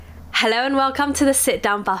Hello and welcome to the Sit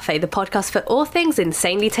Down Buffet, the podcast for all things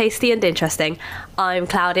insanely tasty and interesting. I'm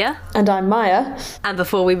Claudia. And I'm Maya. And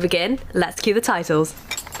before we begin, let's cue the titles.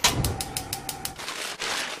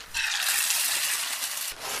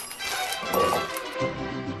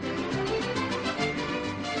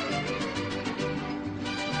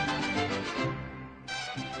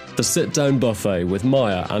 The Sit Down Buffet with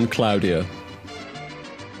Maya and Claudia.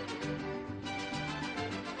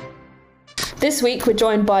 This week we're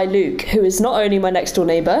joined by Luke, who is not only my next door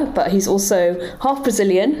neighbour, but he's also half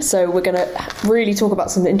Brazilian, so we're going to really talk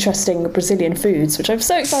about some interesting Brazilian foods, which I'm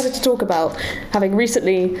so excited to talk about, having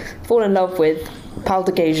recently fallen in love with pão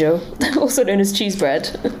de queijo, also known as cheese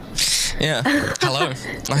bread. Yeah, hello.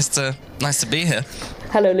 Nice to be here.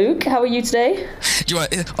 Hello Luke, how are you today? Do you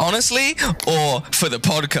want honestly or for the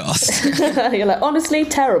podcast? You're like, honestly,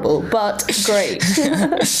 terrible, but great.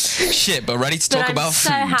 Shit, but ready to talk about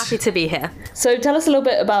food. I'm so happy to be here. So tell us a little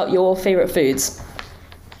bit about your favourite foods.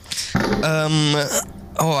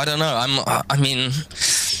 I don't know. I mean,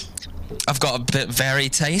 I've got a bit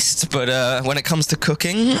varied taste, but when it comes to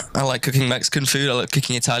cooking, I like cooking Mexican food, I like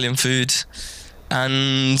cooking Italian food.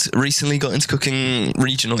 And recently got into cooking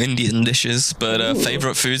regional Indian dishes, but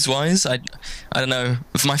favourite foods-wise, I don't know.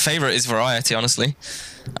 My favourite is variety, honestly.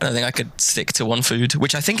 I don't think I could stick to one food,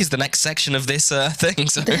 which I think is the next section of this thing.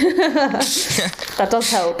 So. That does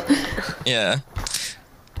help. Yeah.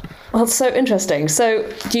 Well, it's so interesting.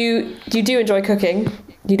 So do you enjoy cooking?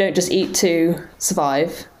 You don't just eat to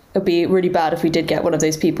survive? It'd be really bad if we did get one of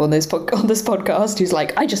those people on this podcast who's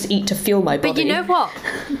like, I just eat to fuel my body. But you know what?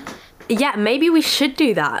 Yeah, maybe we should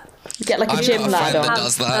do that. Get like a gym lad on. That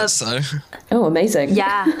does that, so. Oh, amazing.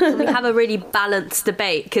 Yeah, we have a really balanced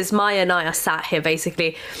debate because Maya and I are sat here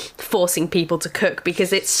basically forcing people to cook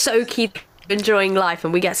because it's so key to enjoying life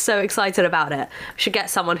and we get so excited about it. We should get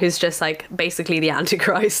someone who's just like basically the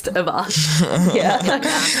Antichrist of us. Yeah.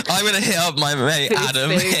 I'm gonna hit up my mate Adam.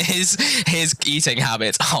 His eating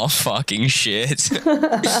habits are fucking shit.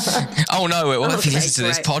 Oh no, what if he listens to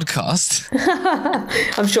this podcast?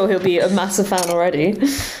 I'm sure he'll be a massive fan already.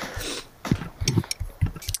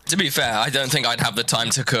 To be fair, I don't think I'd have the time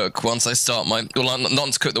to cook once I start not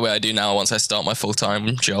to cook the way I do now once I start my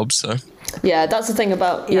full-time job, so. Yeah, that's the thing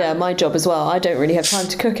about my job as well. I don't really have time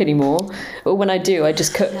to cook anymore. But when I do, I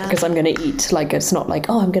just cook because I'm going to eat. Like, it's not like,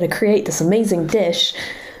 I'm going to create this amazing dish.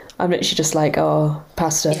 I'm literally just like,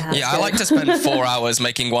 pasta. Yeah, I like to spend 4 hours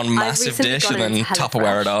making one massive dish and then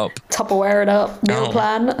Tupperware it up. Meal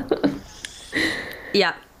plan.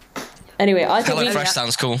 Yeah. Anyway, I think HelloFresh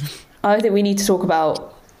sounds cool. I think we need to talk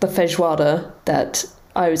about the feijoada that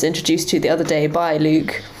I was introduced to the other day by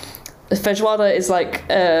Luke. The feijoada is like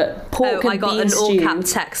pork and bean stew. I got an all-cap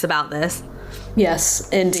text about this. Yes,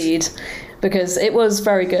 indeed. Because it was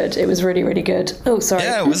very good. It was really, really good. Oh, sorry.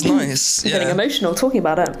 Yeah, it was nice. I'm getting emotional talking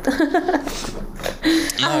about it.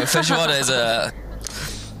 No, feijoada is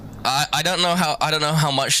I don't know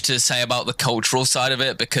how much to say about the cultural side of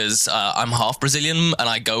it because I'm half Brazilian and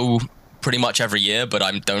I go pretty much every year, but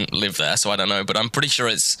I don't live there, so I don't know. But I'm pretty sure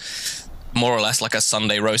it's more or less like a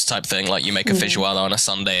Sunday roast type thing. Like you make a feijoada on a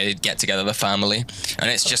Sunday, get together the family,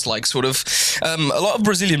 and it's just like sort of a lot of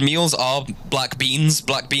Brazilian meals are black bean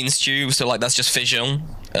stew. So like that's just feijão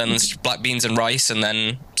and it's black beans and rice, and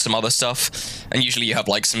then some other stuff. And usually you have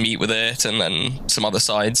like some meat with it, and then some other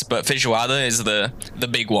sides. But feijoada is the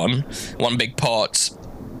big one big pot.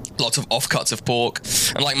 Lots of offcuts of pork,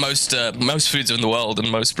 and like most foods in the world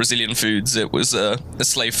and most Brazilian foods, it was a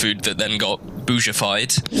slave food that then got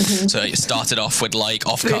bougified. So it started off with like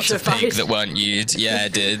offcuts of pig that weren't used. Yeah,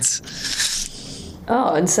 it did.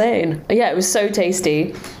 Oh, insane! Yeah, it was so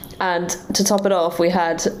tasty, and to top it off, we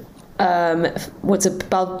had what's it,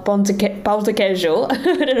 pão de queijo. I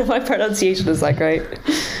don't know if my pronunciation is that great.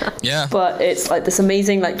 Yeah. But it's like this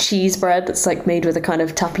amazing like cheese bread that's like made with a kind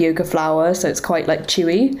of tapioca flour, so it's quite like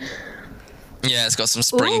chewy. Yeah, it's got some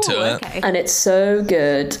spring to it. And it's so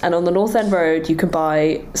good. And on the North End Road, you can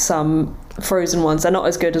buy some frozen ones. They're not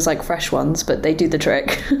as good as like fresh ones, but they do the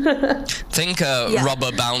trick. Think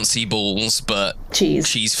rubber bouncy balls, but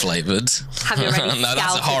cheese flavored. Have you already No,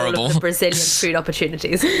 that's scouted horrible. all of the Brazilian food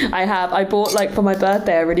opportunities? I have. I bought like for my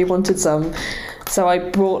birthday. I really wanted some. So I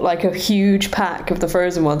brought like a huge pack of the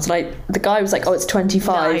frozen ones. Like the guy was like, "Oh, it's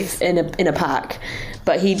 25 nice. in a pack,"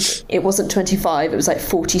 but it wasn't 25. It was like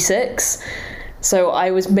 46. So I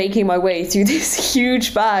was making my way through this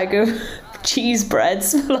huge bag of cheese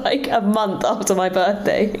breads for like a month after my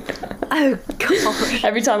birthday. Oh god!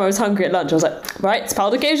 Every time I was hungry at lunch, I was like, "Right, it's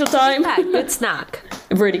pão de queijo time." Yeah, good snack.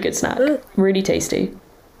 Really good snack. Really tasty.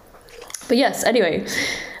 But yes, anyway.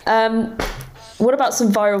 What about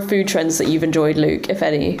some viral food trends that you've enjoyed, Luke, if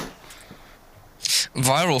any?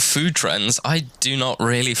 Viral food trends. I do not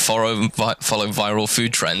really follow viral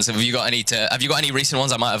food trends. Have you got any recent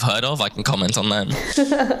ones I might have heard of? I can comment on them.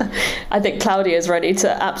 I think Claudia is ready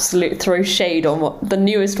to absolute throw shade on what the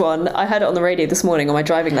newest one. I heard it on the radio this morning on my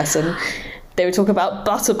driving lesson. They were talking about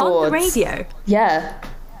butterboards. On the radio? Yeah.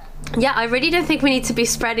 Yeah, I really don't think we need to be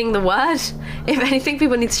spreading the word. If anything,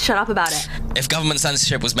 people need to shut up about it. If government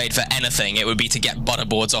censorship was made for anything, it would be to get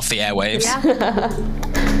butterboards off the airwaves. Yeah.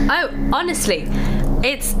 Oh, honestly,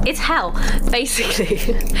 it's hell, basically.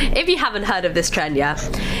 If you haven't heard of this trend yet,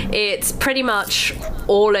 it's pretty much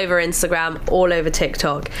all over Instagram, all over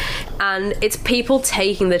TikTok, and it's people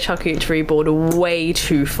taking the charcuterie board way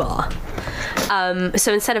too far.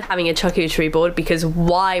 So instead of having a charcuterie board, because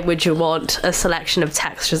why would you want a selection of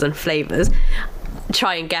textures and flavours?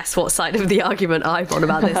 Try and guess what side of the argument I'm on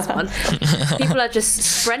about this one. People are just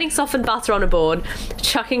spreading softened butter on a board,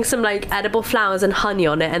 chucking some like edible flowers and honey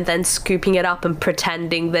on it, and then scooping it up and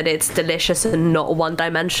pretending that it's delicious and not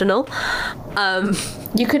one-dimensional.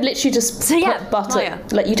 You could literally just put butter. Maya.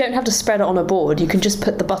 Like, you don't have to spread it on a board. You can just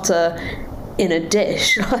put the butter in a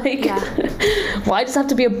dish. Like, why does it have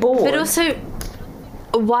to be a board? But also,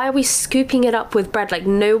 why are we scooping it up with bread? Like,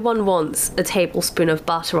 no one wants a tablespoon of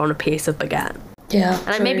butter on a piece of baguette. Yeah, and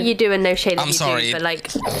like, maybe you do, and no shade. I'm sorry, do, but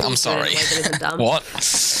like, I'm sorry. Dumb. What?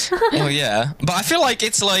 Well, yeah, but I feel like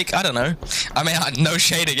it's like, I don't know. I mean, no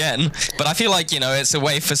shade again, but I feel like, you know, it's a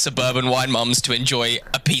way for suburban wine mums to enjoy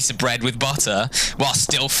a piece of bread with butter while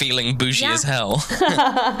still feeling bougie as hell.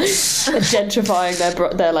 Gentrifying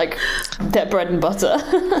their bread and butter.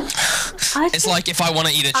 It's like if I want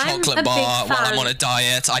to eat a chocolate bar while I'm on a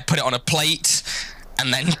diet, I put it on a plate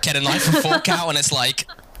and then get a knife and fork out, and it's like,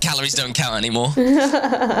 calories don't count anymore.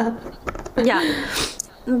 Yeah.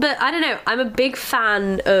 But I don't know, I'm a big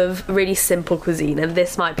fan of really simple cuisine, and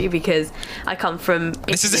this might be because I come from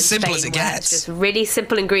This is as simple as it gets. Just really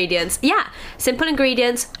simple ingredients. Yeah, simple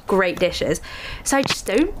ingredients, great dishes. So I just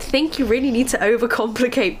don't think you really need to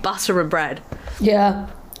overcomplicate butter and bread. Yeah.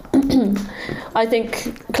 I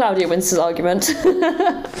think Claudia wins this argument.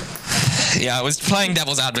 Yeah, I was playing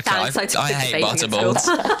devil's advocate. I hate butterboards.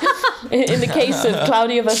 In the case of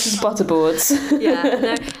Claudia versus butterboards.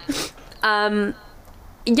 And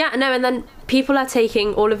then people are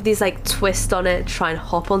taking all of these like twists on it, try and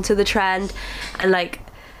hop onto the trend, and like,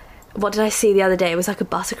 what did I see the other day? It was like a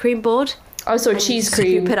buttercream board. I saw cheese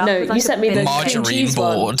cream. No, you sent me the margarine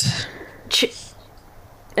board.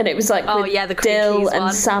 And it was like the dill and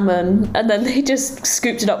one. salmon, and then they just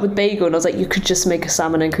scooped it up with bagel, and I was like, you could just make a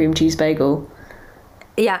salmon and cream cheese bagel.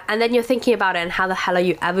 Yeah, and then you're thinking about it, and how the hell are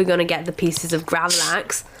you ever going to get the pieces of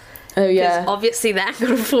Gravlax? Oh yeah, obviously they're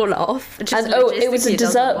going to fall off. And it was a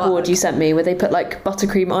dessert board you sent me where they put like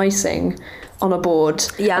buttercream icing on a board,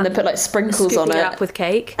 and they put like sprinkles on it. It up with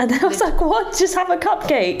cake. And then I was like, what? Just have a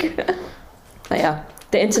cupcake. But yeah,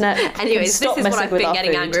 the internet. Anyways, this is what I've been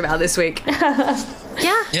getting angry about this week.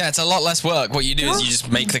 Yeah, it's a lot less work. What you do is you just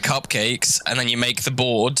make the cupcakes, and then you make the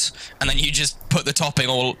board, and then you just put the topping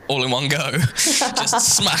all in one go.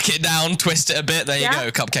 Just smack it down, twist it a bit, there you go,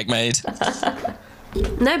 cupcake made.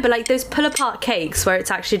 No, but like those pull-apart cakes where it's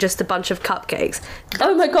actually just a bunch of cupcakes.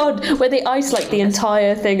 Oh my god, where they ice like the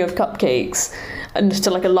entire thing of cupcakes and to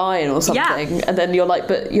like a line or something, and then you're like,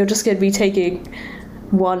 but you're just going to be taking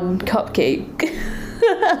one cupcake.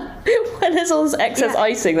 When there's all this excess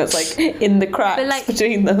icing that's like in the cracks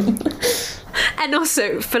between them. And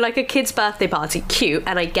also, for like a kid's birthday party, cute,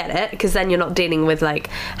 and I get it, because then you're not dealing with like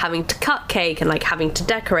having to cut cake and like having to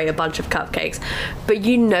decorate a bunch of cupcakes. But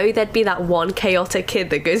you know there'd be that one chaotic kid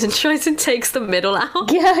that goes and tries and takes the middle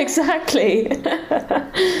out. Yeah, exactly.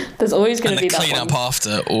 There's always going to be that one. And the clean up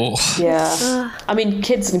after. Oh. Yeah. I mean,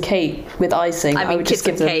 kids and cake with icing. I would just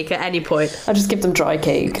give them cake at any point. I'll just give them dry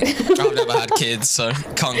cake. I've never had kids, so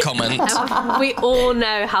can't comment. We all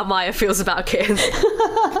know how Maya feels about kids.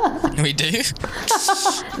 We do.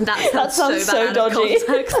 That sounds so dodgy.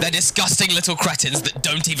 They're disgusting little cretins that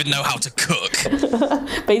don't even know how to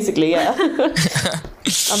cook. Basically, yeah.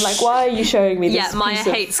 I'm like, why are you showing me this? Yeah, Maya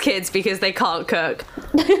hates kids because they can't cook.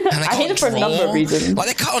 I hate it for a number of reasons. Like,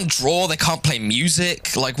 they can't draw, they can't play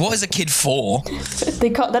music. Like, what is a kid for?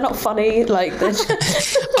 They're not funny. Like, they're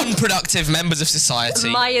unproductive members of society.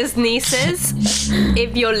 Maya's nieces,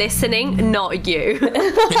 if you're listening, not you.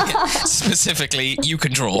 Specifically, you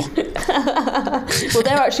can draw. Well,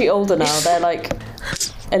 they're actually older now. They're like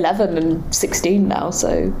 11 and 16 now,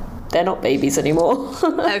 so they're not babies anymore.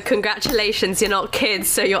 Oh, congratulations, you're not kids,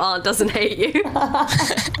 so your aunt doesn't hate you.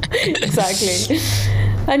 Exactly.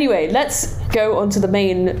 Anyway, let's go on to the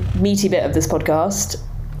main meaty bit of this podcast,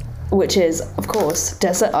 which is, of course,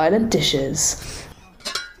 desert island dishes.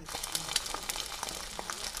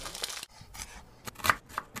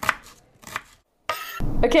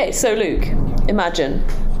 Okay, so Luke, imagine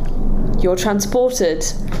you're transported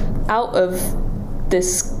out of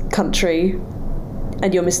this country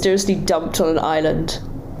and you're mysteriously dumped on an island.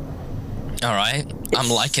 All right. I'm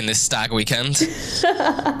liking this stag weekend.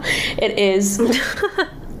 It is.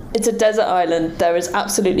 It's a desert island. There is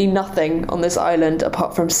absolutely nothing on this island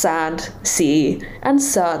apart from sand, sea, and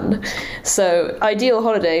sun. So, ideal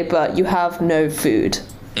holiday, but you have no food.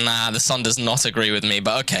 Nah, the sun does not agree with me,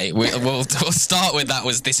 but okay, we'll start with that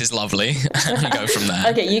was this is lovely and go from there.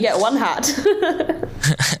 Okay, you get one hat.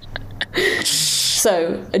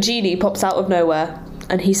 So, a genie pops out of nowhere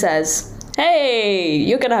and he says, "Hey,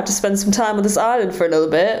 you're going to have to spend some time on this island for a little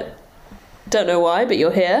bit. Don't know why, but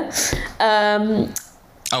you're here."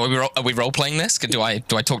 Are we role-playing this? Do I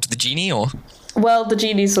talk to the genie or...? Well, the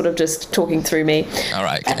genie's sort of just talking through me. All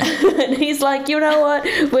right, okay. And he's like, "You know what?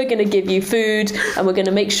 We're going to give you food and we're going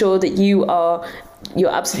to make sure that you're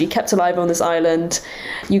absolutely kept alive on this island.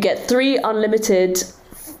 You get 3 unlimited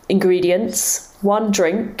ingredients, 1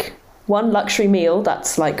 drink, 1 luxury meal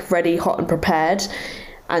that's like ready, hot and prepared,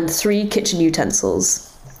 and 3 kitchen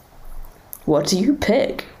utensils. What do you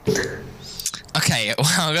pick?" Okay, well,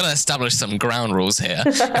 I'm going to establish some ground rules here.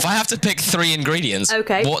 If I have to pick 3 ingredients,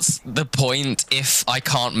 Okay. What's the point if I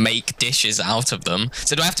can't make dishes out of them?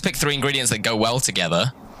 So do I have to pick 3 ingredients that go well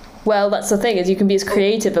together? Well, that's the thing, is you can be as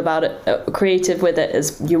creative with it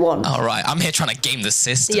as you want. All right, I'm here trying to game the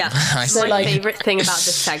system. Yeah. I see. My favourite thing about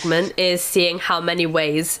this segment is seeing how many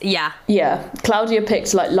ways. Yeah. Yeah, Claudia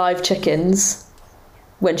picked like live chickens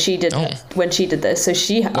when she did this. So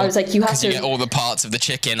I was like, you have Because to. you get all the parts of the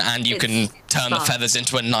chicken and you can turn the smart. feathers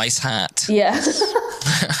into a nice hat. Yeah.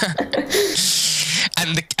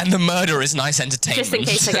 And the murder is nice entertainment. Just in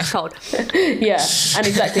case I get cold. Yeah, and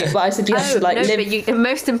exactly. But I said you have to like no, live. but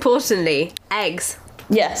most importantly, eggs.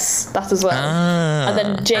 Yes, that as well. And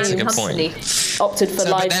then James that's a good Company. point. opted for But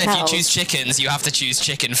live then cows. if you choose chickens, you have to choose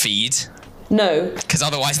chicken feed. No, Because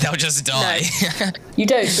otherwise they'll just die. you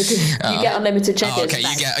don't, because you get unlimited chickens. Oh, okay,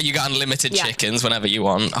 you get unlimited Yeah. chickens whenever you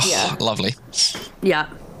want. Oh, Yeah. Lovely. Yeah.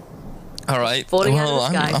 All right. Falling out of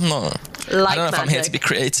well, the sky. I'm not. Like I don't know if I'm here to magic. be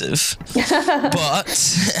creative, but.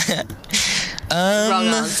 Wrong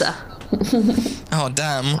answer. Oh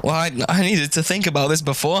damn! Well, I needed to think about this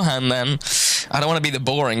beforehand. Then I don't want to be the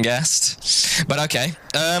boring guest, but okay.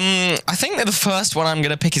 I think that the first one I'm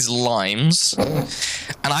gonna pick is limes,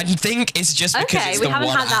 and I think it's just because Okay, it's we the haven't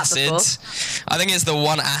one had that acid. before. I think it's the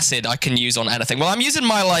one acid I can use on anything. Well, I'm using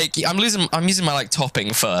my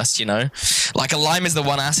topping first. You know, like a lime is the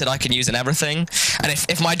one acid I can use in everything, and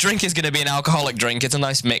if my drink is gonna be an alcoholic drink, it's a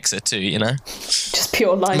nice mixer too. You know, Just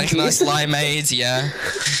pure lime make a juice. nice limeade. Yeah.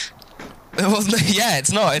 Well, yeah,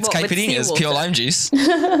 it's not. It's What, with caipirinha. It's pure seawater? lime juice.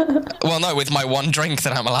 Well, no, with my one drink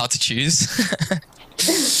that I'm allowed to choose.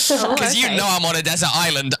 Because you know I'm on a desert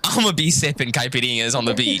island. I'm gonna be sipping caipirinhas on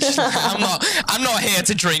the beach. I'm not here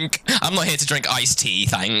to drink. I'm not here to drink iced tea.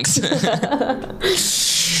 Thanks.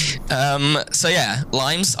 So yeah,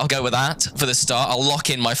 limes. I'll go with that for the start. I'll lock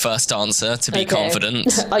in my first answer to be Okay.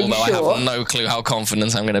 confident. Are you although sure? I have no clue how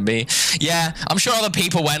confident I'm gonna be. Yeah, I'm sure other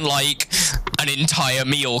people went like an entire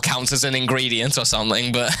meal counts as an ingredient or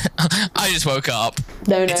something, but I just woke up.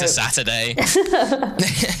 No. It's a Saturday.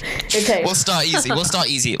 Okay. We'll start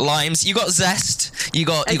easy. Limes. You got zest. You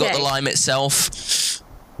got the Okay. lime itself.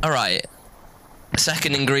 All right.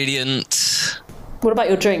 Second ingredient. What about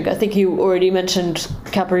your drink? I think you already mentioned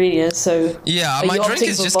caipirinha, so... Yeah, Are my you drink opting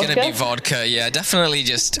is for just going to be vodka? vodka. Yeah, definitely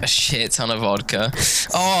just a shit ton of vodka.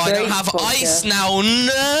 Oh, I Great don't have vodka. ice now.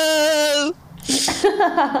 No.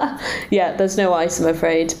 Yeah, there's no ice, I'm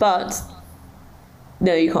afraid, but...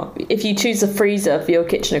 No, you can't. If you choose a freezer for your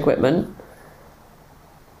kitchen equipment...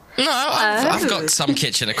 No, I've got some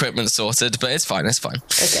kitchen equipment sorted, but it's fine.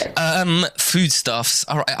 Okay. Foodstuffs.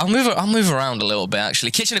 All right, I'll move around a little bit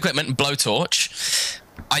actually. Kitchen equipment, blowtorch.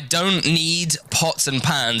 I don't need pots and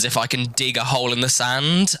pans if I can dig a hole in the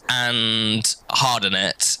sand and harden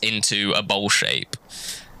it into a bowl shape.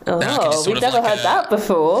 Then I can just Oh, sort we've of never like heard that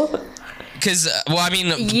before. Because, well, I mean,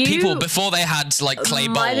 You people, before they had, like, clay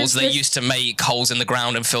might bowls, have they just- used to make holes in the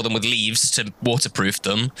ground and fill them with leaves to waterproof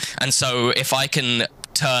them. And so if I can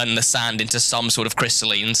turn the sand into some sort of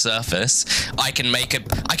crystalline surface, I can make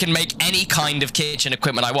any kind of kitchen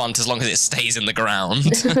equipment I want as long as it stays in the ground.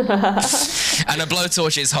 And a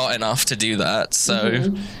blowtorch is hot enough to do that,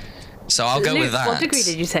 so I'll go Luke, with that. what degree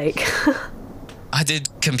did you take? I did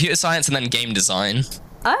computer science and then game design.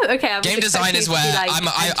 Oh, okay. Game design is where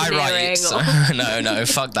I write. So, no,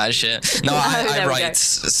 fuck that shit. No, I write.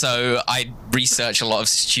 So I research a lot of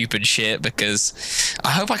stupid shit because I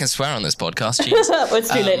hope I can swear on this podcast. Jeez. Well,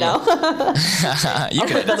 it's too late now. You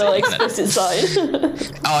can Another explicit sign.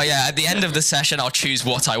 Oh yeah, at the end of the session, I'll choose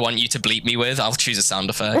what I want you to bleep me with. I'll choose a sound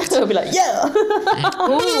effect. I'll be like, yeah.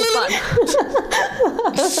 Ooh, fun.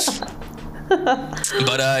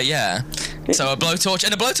 But yeah. So a blowtorch,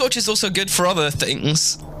 and a blowtorch is also good for other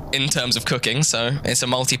things in terms of cooking. So it's a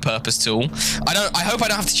multi-purpose tool. I hope I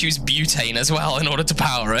don't have to choose butane as well in order to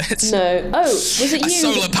power it. No. Oh, was it you? A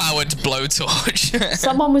solar-powered blowtorch.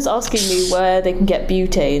 Someone was asking me where they can get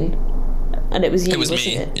butane. And it was you, wasn't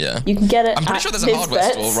me, it? yeah. You can get it. I'm pretty sure there's a hardware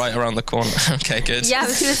store right around the corner. Okay, good. Yeah, I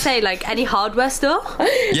was going to say, like, any hardware store?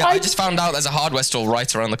 Yeah, I just found out there's a hardware store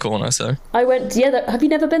right around the corner, so. I went, have you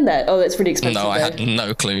never been there? Oh, it's really expensive. No, I had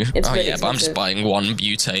no clue. It's really yeah, but I'm just buying one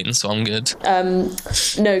butane, so I'm good.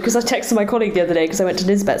 No, because I texted my colleague the other day because I went to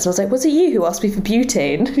Nisbet's and I was like, was it you who asked me for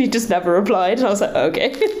butane? He just never replied. And I was like, okay,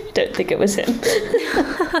 don't think it was him.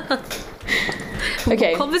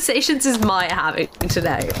 Okay. What conversations is Maya having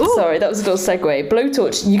today? Ooh. Sorry, that was a little segue.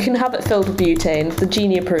 Blowtorch, you can have it filled with butane. The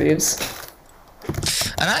genie approves.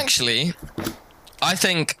 And actually, I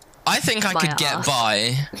think I could get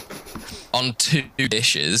by on 2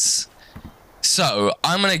 dishes. So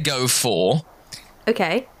I'm gonna go for.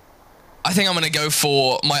 Okay. I think I'm gonna go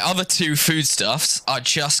for my other 2 foodstuffs are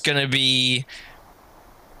just gonna be,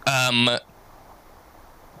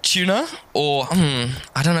 tuna, or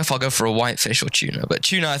I don't know if I'll go for a whitefish or tuna, but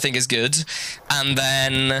tuna I think is good, and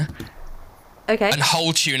then and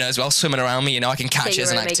whole tuna as well, swimming around me. You know, I can catch it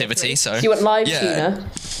as an activity. So you want live tuna?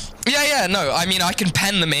 Yeah, no, I mean, I can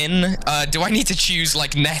pen them in. Do I need to choose,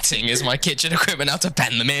 like, netting as my kitchen equipment now to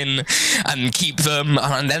pen them in and keep them?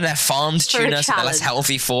 And then they're farmed tuna, so they're less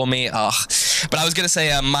healthy for me. Ugh. But I was going to say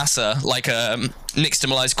masa, like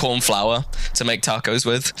nixtamalized corn flour to make tacos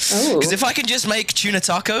with. Because if I can just make tuna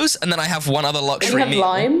tacos and then I have one other luxury meal. You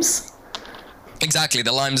have limes? Exactly,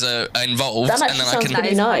 the limes are involved. That actually sounds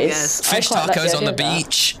pretty nice. Fish tacos on the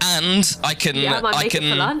beach, and I can... Yeah, I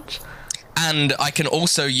can for lunch. And I can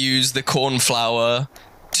also use the corn flour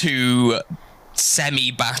to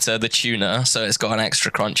semi-batter the tuna, so it's got an extra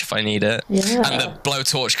crunch if I need it. Yeah. And the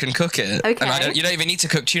blowtorch can cook it. Okay. And you don't even need to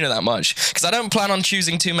cook tuna that much, because I don't plan on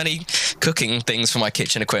choosing too many cooking things for my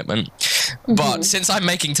kitchen equipment. But since I'm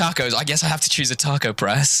making tacos, I guess I have to choose a taco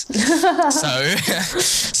press. so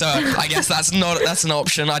I guess that's an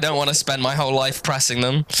option. I don't want to spend my whole life pressing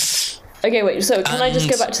them. Okay, wait. So can I just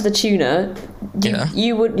go back to the tuna?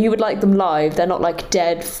 You would like them live. They're not like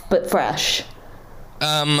dead but fresh.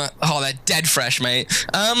 They're dead fresh, mate.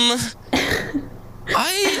 As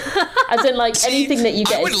in, like, anything that you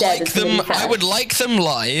get is dead. I would like them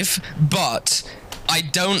live, but I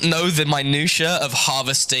don't know the minutia of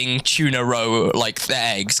harvesting tuna roe, like the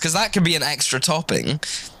eggs, because that could be an extra topping.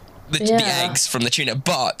 The eggs from the tuna,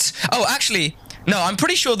 but actually, no. I'm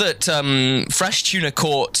pretty sure that fresh tuna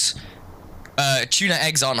caught. Tuna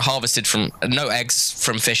eggs aren't harvested from... No eggs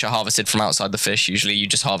from fish are harvested from outside the fish. Usually you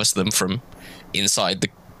just harvest them from inside the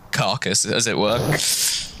carcass, as it were.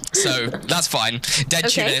 So that's fine. Dead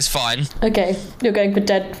tuna is fine. Okay, you're going for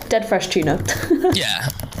dead fresh tuna. Yeah.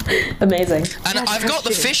 Amazing. And I've got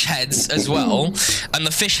the fish heads as well, and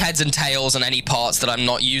the fish heads and tails and any parts that I'm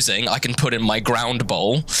not using, I can put in my ground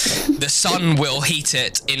bowl. The sun will heat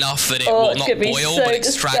it enough that it will not boil, but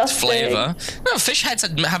extract flavour. No, fish heads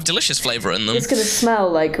have delicious flavour in them. It's going to smell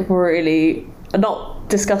like really... Not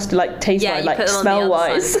disgusting, like taste-wise, like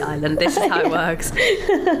smell-wise. Island. This is how it works.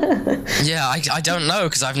 Yeah, I don't know,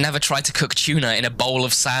 because I've never tried to cook tuna in a bowl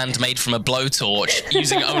of sand made from a blowtorch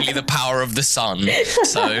using only the power of the sun.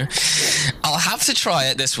 So I'll have to try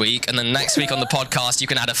it this week, and then next week on the podcast you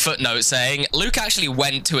can add a footnote saying Luke actually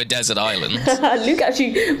went to a desert island. Luke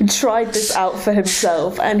actually tried this out for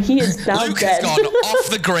himself, and he is now Luke dead. has gone off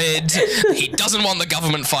the grid. He doesn't want the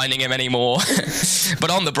government finding him anymore.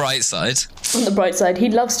 But on the bright side... On the bright side, he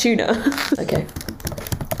loves tuna. Okay.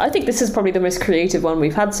 I think this is probably the most creative one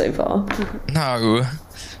we've had so far. No.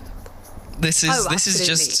 This is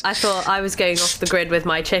just... I thought I was going off the grid with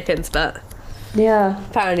my chickens, but... Yeah.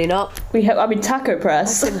 Apparently not. Taco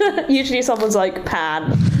press. Usually someone's like,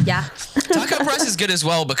 pan. Yeah. Taco press is good as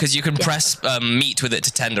well because you can press meat with it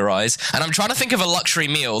to tenderize. And I'm trying to think of a luxury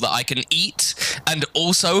meal that I can eat and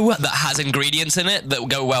also that has ingredients in it that will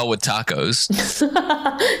go well with tacos.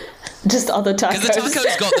 Just other tacos. Because the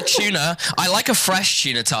taco's got the tuna. I like a fresh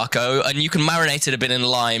tuna taco, and you can marinate it a bit in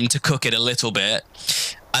lime to cook it a little bit.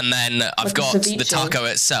 And then I've got the taco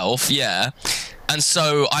itself, And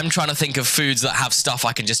so I'm trying to think of foods that have stuff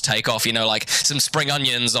I can just take off, you know, like some spring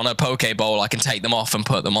onions on a poke bowl. I can take them off and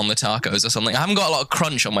put them on the tacos or something. I haven't got a lot of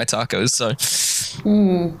crunch on my tacos, so.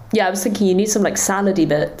 Yeah, I was thinking you need some like salady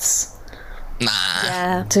bits. Nah.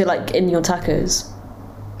 Yeah. To like in your tacos.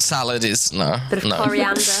 Salad is no. Bit of no.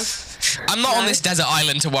 coriander. I'm not on this desert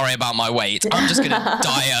island to worry about my weight. I'm just gonna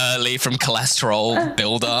die early from cholesterol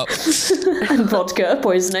build-up. And vodka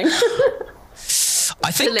poisoning. I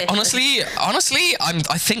think Delicious. honestly,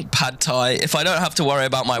 I think pad thai. If I don't have to worry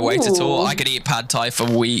about my weight at all, I could eat pad thai for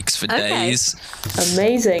weeks, for days.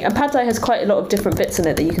 Amazing. And pad thai has quite a lot of different bits in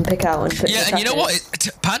it that you can pick out and put. Yeah, and you know what?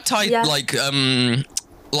 Pad thai,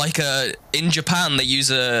 in Japan they use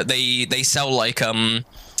they sell like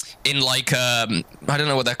in like I don't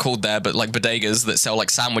know what they're called there, but like bodegas that sell like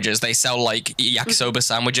sandwiches. They sell like yakisoba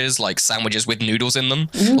sandwiches, like sandwiches with noodles in them,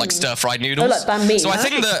 like stir-fried noodles. Oh, like banh mi. So I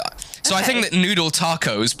think that noodle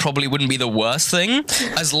tacos probably wouldn't be the worst thing,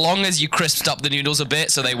 as long as you crisped up the noodles a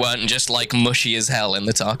bit so they weren't just like mushy as hell in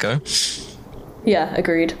the taco. Yeah,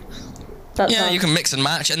 agreed. You can mix and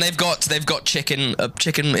match, and they've got chicken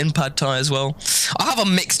in pad thai as well. I'll have a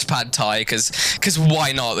mixed pad thai because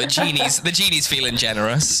why not? The genie's feeling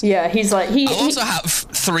generous. Yeah, he's like I'll also have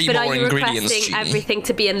 3 But more are you ingredients. requesting Genie. everything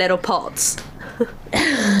to be in little pots?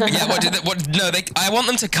 Yeah, I want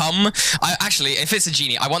them to come. If it's a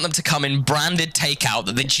genie, I want them to come in branded takeout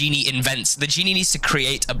that the genie invents. The genie needs to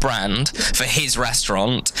create a brand for his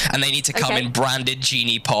restaurant, and they need to come in branded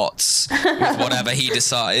genie pots with whatever he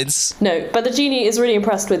decides. No, but the genie is really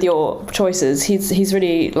impressed with your choices. He's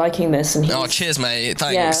really liking this, and cheers, mate.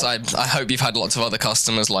 Thanks. Yeah. I hope you've had lots of other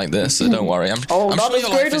customers like this, so don't worry. I'm not sure as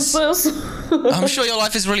your great life as is. this. I'm sure your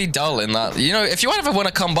life is really dull in that. You know, if you ever want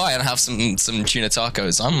to come by and have some tuna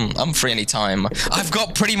tacos, I'm free anytime. I've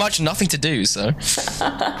got pretty much nothing to do, so.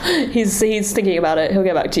 He's thinking about it. He'll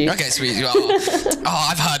get back to you. Okay, sweet.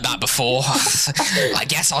 I've heard that before. I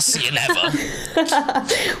guess I'll see you never.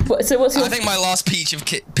 So what's your? I think my last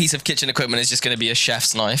piece of kitchen equipment is just going to be a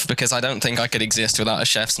chef's knife, because I don't think I could exist without a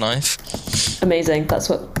chef's knife. Amazing.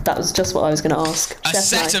 That was just what I was going to ask. A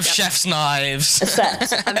set of chef's knives. A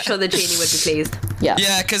set. I'm sure the genie would be pleased. Yeah.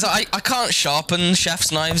 Yeah, because I can't sharpen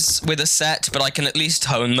chef's knives with a set, but I can at least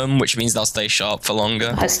hone them, which means they'll stay sharp for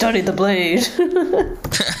longer. I studied the blade.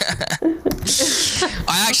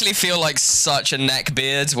 I actually feel like such a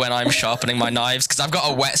neckbeard when I'm sharpening my knives, because I've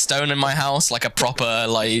got a whetstone in my house, like a proper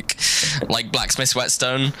like blacksmith's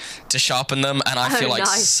whetstone to sharpen them, and I feel like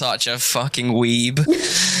such a fucking weeb,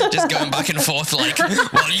 just going back and forth like,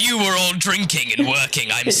 while you were all drinking and working,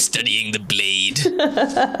 I'm studying the blade.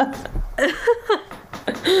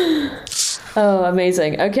 Oh,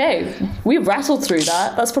 amazing. Okay, we rattled through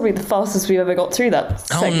that. That's probably the fastest we've ever got through that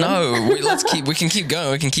segment. Oh no, we can keep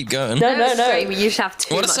going. No. Great, we usually have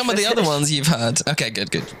too What are much some of the other ones you've had? Okay,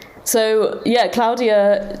 good. So, yeah,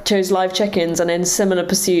 Claudia chose live check-ins, and in similar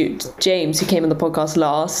pursuit, James, who came on the podcast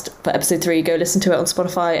last for episode 3, go listen to it on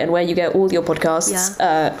Spotify and where you get all your podcasts,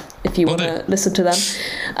 if you want to listen to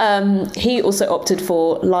them. He also opted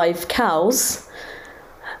for live cows.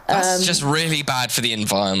 That's just really bad for the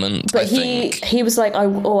environment, But I think. he was like, I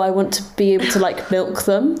want to be able to, like, milk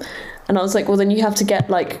them. And I was like, well, then you have to get,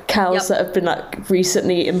 like, cows that have been, like,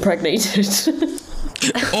 recently impregnated.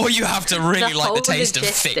 Or you have to really like the taste of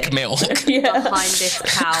logistic thick milk. behind this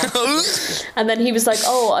cow. And then he was like,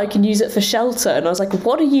 oh, I can use it for shelter. And I was like,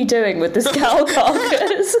 what are you doing with this cow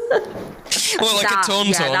carcass? Well, like a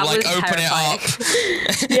tauntaun, like open terrifying.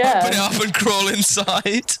 it up. Yeah. Open it up and crawl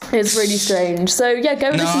inside. It's really strange. So, yeah, go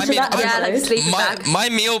listen to that Yeah, like episode. sleeping bag.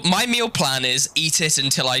 My meal plan is eat it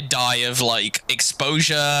until I die of like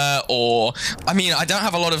exposure, or I mean I don't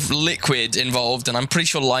have a lot of liquid involved, and I'm pretty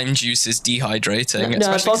sure lime juice is dehydrating.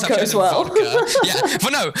 No, especially vodka as well. Vodka. Yeah,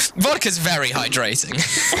 but no, vodka's very hydrating.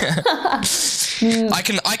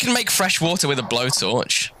 I can make fresh water with a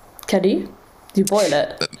blowtorch. Can you? Do you boil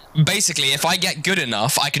it? Basically, if I get good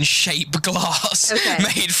enough, I can shape glass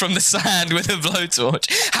made from the sand with a blowtorch.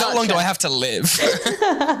 How long do I have to live?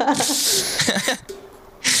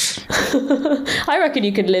 I reckon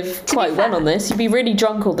you could live quite well on this. You'd be really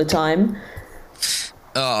drunk all the time.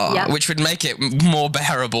 Which would make it more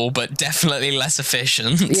bearable, but definitely less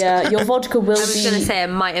efficient. Yeah, your vodka will be... I was going to say it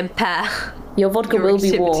might impair Your vodka will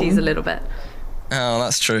be activities warm. a little bit. Oh,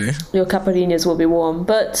 that's true. Your caipirinhas will be warm.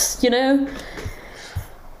 But, you know,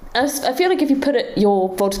 I feel like if you put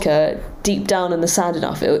your vodka deep down in the sand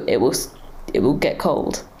enough, it will get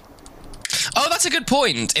cold. Oh, that's a good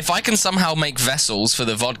point. If I can somehow make vessels for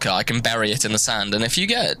the vodka, I can bury it in the sand, and if you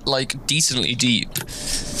get like decently deep,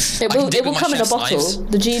 It will come in a bottle. Knives.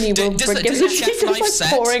 The genie will Does bring a- it. does The a chef genie's knife like set-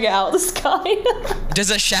 pouring it out of the sky. Does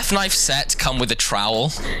a chef knife set come with a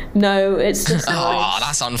trowel? No, it's just. Oh,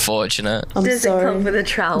 that's unfortunate. I'm Does sorry. it come with a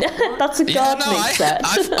trowel? That's a gardening set.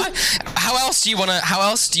 How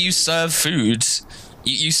else do you serve food?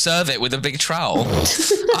 You serve it with a big trowel.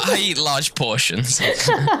 I eat large portions. You're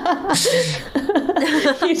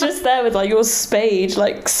just there with like your spade,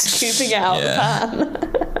 like scooping it out of the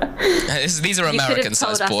pan. These are You could have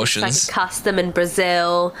American-sized told us portions. it's like a custom in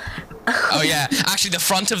Brazil. Oh yeah, actually the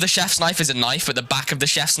front of the chef's knife is a knife, but the back of the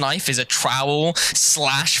chef's knife is a trowel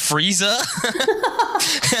 / freezer.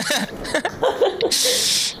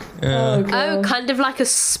 Oh, God. Oh, kind of like a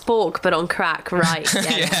spork, but on crack, right?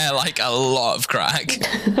 Yeah. Yeah, like a lot of crack.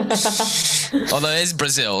 Although it is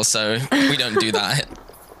Brazil, so we don't do that.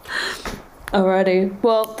 Alrighty.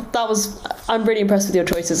 Well, I'm really impressed with your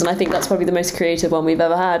choices, and I think that's probably the most creative one we've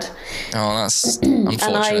ever had. Oh, that's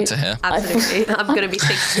unfortunate to hear. Absolutely. I'm going to be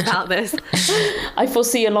thinking about this. I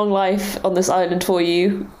foresee a long life on this island for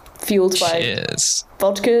you, fueled by Cheers.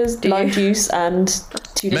 vodkas, lime juice, and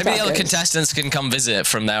tuna Maybe the other tacos. contestants can come visit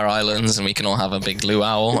from their islands and we can all have a big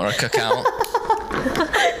luau or a cookout.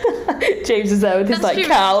 James is there with his That's like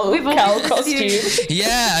true. cow We've cow always costume. assumed-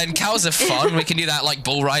 Yeah, and cows are fun. We can do that like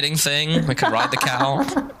bull riding thing. We can ride the cow.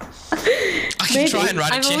 I can try and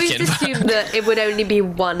ride a I've always chicken. but- assumed that it would only be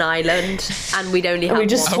one island, and we'd only have we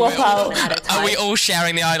just one swap out. at a time. Are we all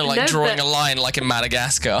sharing the island, like No, drawing but- a line like in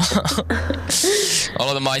Madagascar? All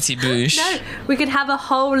of the mighty bush. No, we could have a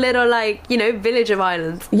whole little village of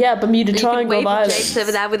islands. Yeah, Bermuda You could Triangle wave of at James Islands.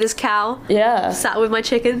 over there with his cow. Yeah, Sat with my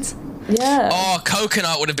chickens. yeah. Oh,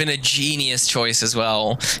 coconut would have been a genius choice as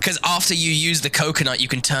well. Because after you use the coconut, you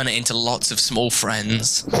can turn it into lots of small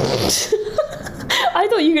friends. I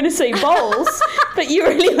thought you were going to say bowls, but you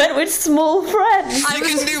really went with small friends. You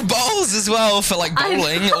can do bowls as well for like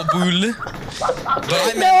bowling or boule. But I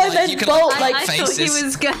meant No, I like meant you can bowl, like, like I faces. thought he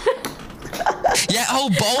was going. Yeah, oh,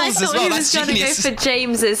 I bowls as thought well. he That's was going to go genius. for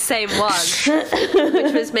James's same one,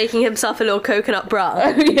 which was making himself a little coconut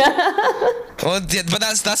bra. Yeah. Well, yeah, but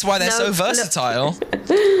that's why they're No, so look. versatile.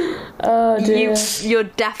 Oh dear. You're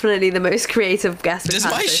definitely the most creative guest. we've Does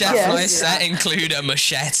had my so chef far. Yes. knife set include a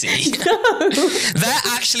machete? They're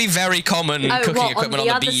actually very common Oh, cooking what, equipment on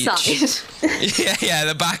the on other the beach. side? Yeah,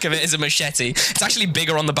 the back of it is a machete. It's actually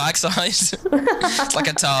bigger on the backside. It's like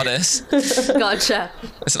a TARDIS. Gotcha.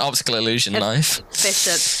 It's an optical illusion knife.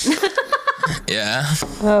 Efficient. Yeah.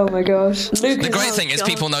 Oh my gosh. Luke The is great thing is God.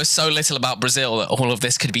 people know so little about Brazil that all of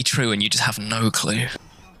this could be true and you just have no clue.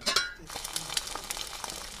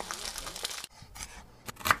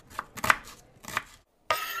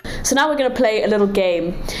 So now we're going to play a little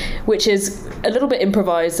game, which is a little bit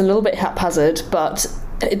improvised and a little bit haphazard, but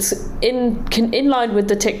it's in line with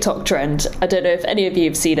the TikTok trend. I don't know if any of you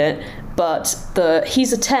have seen it, but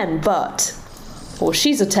he's a 10 but, or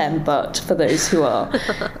she's a 10 but, for those who are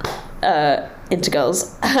into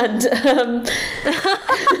girls, and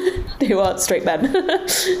who aren't straight men.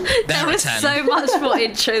 That They're a was 10. so much more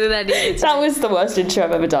intro than I needed. That was the worst intro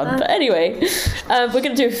I've ever done. But anyway, we're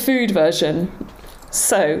going to do a food version.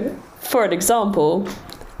 So, for an example,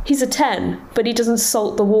 he's a 10, but he doesn't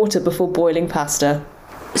salt the water before boiling pasta.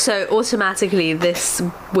 So automatically, this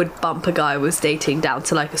would bump a guy I was dating down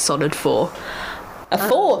to like a solid 4. A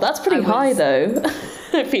 4? That's pretty I high, was- though,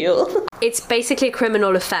 I feel, It's basically a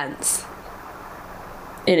criminal offence,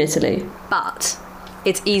 in Italy, but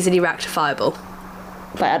it's easily rectifiable.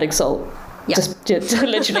 by adding salt. Yeah. Just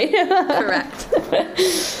literally. Correct.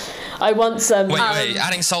 I once... Wait,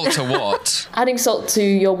 adding salt to what? adding salt to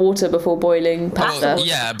your water before boiling pasta. Well,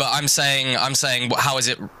 yeah, but I'm saying, how is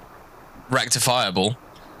it rectifiable?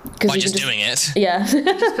 'Cause By you just can doing it. Yeah.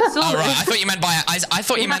 Oh right, I thought you meant I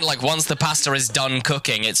thought you meant like once the pasta is done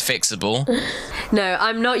cooking, it's fixable. No,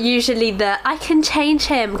 I'm not usually the I can change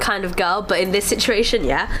him kind of girl, but in this situation,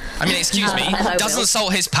 yeah. I mean, excuse me, I doesn't will.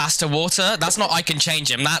 salt his pasta water? That's not I can change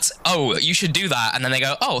him. That's you should do that, and then they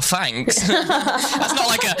go, oh thanks. That's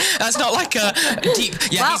not like a deep.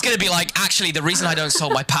 Yeah, Well- he's gonna be like, actually, the reason I don't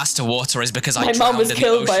salt my pasta water is because I My mum drowned was in the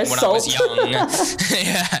killed by ocean a when I was salt. young.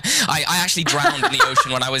 Yeah, I actually drowned in the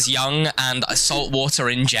ocean when I was young, and salt water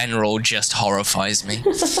in general just horrifies me.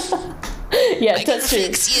 Yeah, that's true.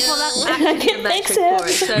 Well, that's actually can the metric fix him. for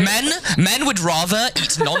it. So Men would rather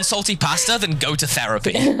eat non-salty pasta than go to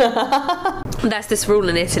therapy. there's this rule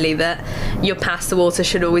in Italy that your pasta water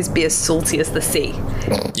should always be as salty as the sea.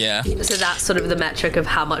 Yeah. So that's sort of the metric of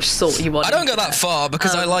how much salt you want. I don't go that far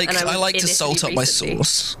because I and I was like in to Italy salt up my recently.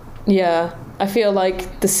 sauce. Yeah. I feel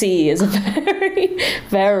like the sea is very,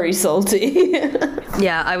 very salty.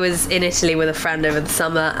 Yeah, I was in Italy with a friend over the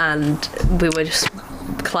summer, and we were just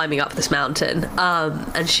climbing up this mountain.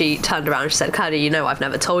 And she turned around and she said, "Claudia, you know, I've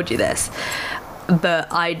never told you this,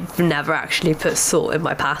 but I've never actually put salt in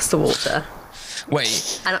my pasta water."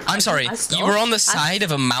 Wait, And I'm sorry. You were on the side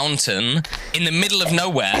of a mountain in the middle of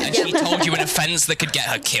nowhere, and she told you an offence that could get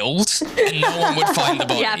her killed, and no one would find the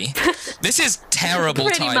body. Yeah. This is terrible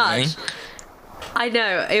Pretty timing. much. I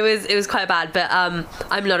know, it was quite bad, but I'm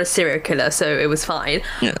not a serial killer, so it was fine.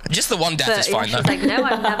 Yeah. Just the one death But is fine, she was though. like, "No,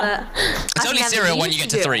 I've never." It's only serial when you get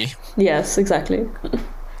to 3. Yes, exactly.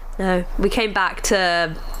 No, we came back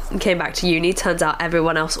to uni. Turns out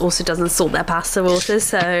everyone else also doesn't salt their pasta water,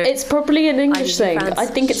 so It's probably an English I thing. friends. I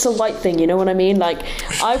think it's a white thing, you know what I mean? Like,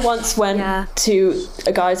 I once went Yeah. to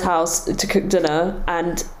a guy's house to cook dinner,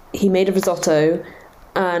 and he made a risotto,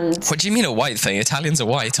 and, What do you mean a white thing? Italians are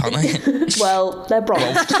white, aren't they? well, they're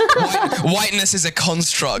bronze. Whiteness is a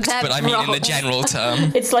construct, They're but I mean in the wrong. general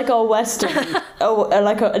term. It's like our Western,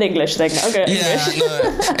 an English thing. Okay, Yeah, English.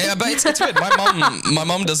 no. Yeah, but it's weird. My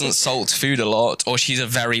mum doesn't salt food a lot, or she's a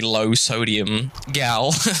very low sodium gal.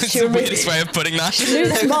 It's the really- weirdest way of putting that.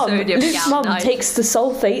 Luke's mum, Sodium Luke's gal, mum nice. takes the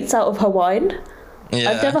sulfates out of her wine. Yeah.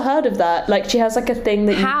 I've never heard of that. Like, she has like a thing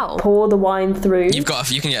that How? you pour the wine through, You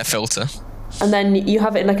can get a filter. and then you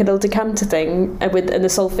have it in like a little decanter thing, and the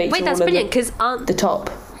sulfates wait, are that's all in brilliant, because the top.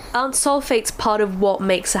 aren't sulfates part of what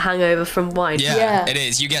makes a hangover from wine? Yeah, Yeah. it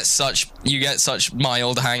is. You get such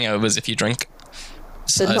mild hangovers if you drink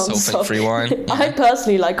The sulfate-free wine. I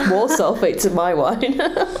personally like more sulfates in my wine.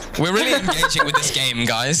 We're really engaging with this game,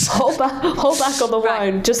 guys. hold back on the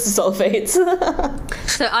Right. wine, just the sulfates.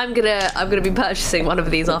 So I'm gonna be purchasing one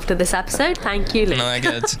of these after this episode. Thank you, Luke. No,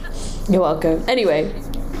 good. You're welcome. Anyway,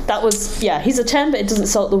 that was, he's a 10, but it doesn't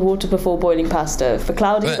salt the water before boiling pasta. For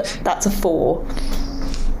Claudia, But- that's a 4.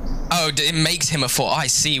 Oh, it makes him a 4. I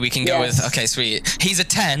see. We can go Yes. with. Okay, sweet. He's a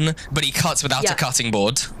 10, but he cuts without Yeah. a cutting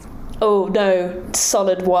board. Oh no,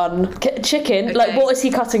 solid 1. Chicken, like, Okay. what is he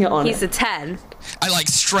cutting it on? He's a 10. I like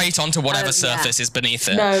straight onto whatever Yeah. surface is beneath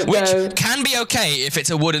it. No, which no. can be okay if it's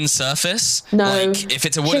a wooden surface. No. Like, if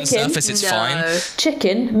it's a wooden Chicken? surface, it's No. fine.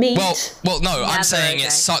 Chicken, meat. Well, no, I'm Never saying okay.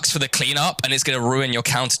 it sucks for the cleanup and it's going to ruin your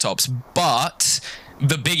countertops. But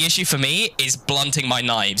the big issue for me is blunting my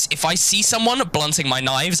knives. If I see someone blunting my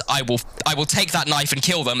knives, I will take that knife and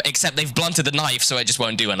kill them, except they've blunted the knife, so it just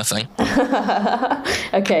won't do anything.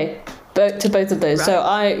 Okay, to both of those. So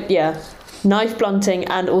knife blunting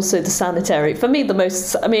and also the sanitary. For me,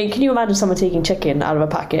 can you imagine someone taking chicken out of a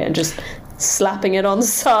packet and just slapping it on the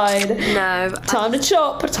side? No. Time to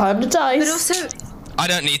chop, time to dice. But also, I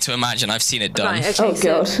don't need to imagine. I've seen it done. right, okay, Oh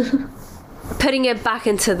so god. putting it back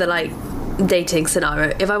into the dating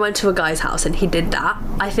scenario, if I went to a guy's house and he did that,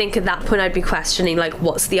 I think at that point I'd be questioning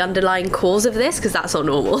what's the underlying cause of this, because that's not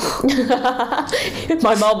normal.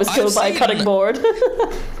 My mom was killed by a seen- cutting board.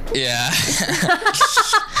 Yeah.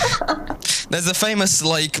 There's a famous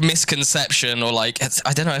misconception, or I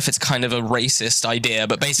don't know if it's kind of a racist idea,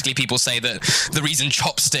 but basically people say that the reason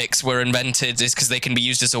chopsticks were invented is because they can be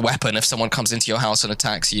used as a weapon if someone comes into your house and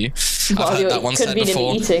attacks you. While I've heard you're that one said conveniently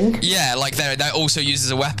before. eating. Yeah, they're also used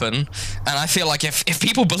as a weapon, and I feel like if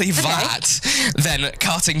people believe that, then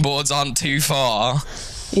cutting boards aren't too far.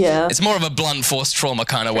 Yeah. It's more of a blunt force trauma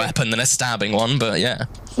kind of weapon than a stabbing one, but yeah.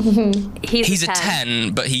 He's a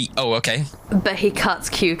 10, but he... Oh, okay. But he cuts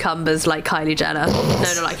cucumbers like Kylie Jenner.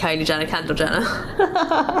 No, not like Kylie Jenner, Kendall Jenner.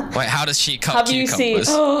 Wait, how does she cut Have you cucumbers?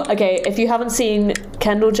 seen? Okay, if you haven't seen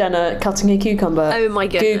Kendall Jenner cutting a cucumber, Oh my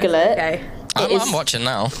goodness. Google it. Okay. I'm watching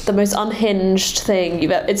now. The most unhinged thing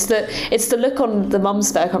you've ever. It's the look on the mum's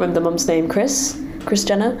face. I can't remember the mum's name. Kris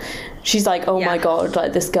Jenner. She's like, oh my Yeah. god,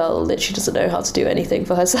 this girl literally doesn't know how to do anything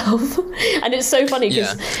for herself. And it's so funny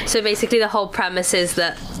because So basically the whole premise is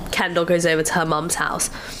that Kendall goes over to her mum's house.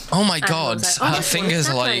 Oh my And god, Mum's like, "Oh, her I fingers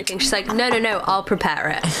don't are want like... anything." She's like, no, I'll prepare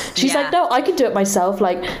it. she's like, no, I can do it myself.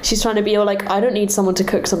 She's trying to be all I don't need someone to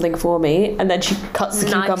cook something for me. And then she cuts the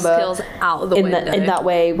Knife cucumber skills out the in window. in that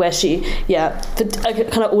way where she, for a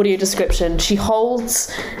kind of audio description, she holds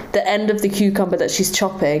the end of the cucumber that she's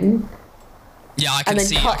chopping. Yeah, I And can then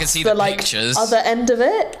see. cuts I can see the the pictures. other end of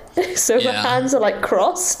it, so her Yeah. hands are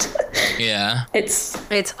crossed. Yeah, It's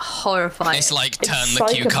It's horrifying. it's turn the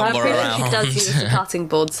psychopathic. cucumber She around. She does use the cutting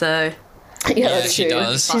board, so that's she true.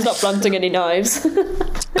 does. She's not blunting any knives.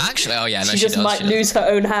 Actually, oh yeah, no, she she just does. might she does. lose her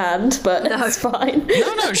own hand, but it's fine.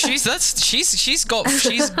 No, she's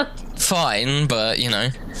fine, but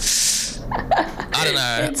I don't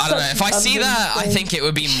know. It's I don't know. such If I see an that, I thing. think it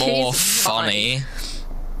would be more She's funny.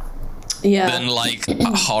 than like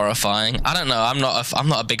horrifying. I don't know. I'm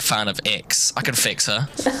not a big fan of Ix. I can fix her.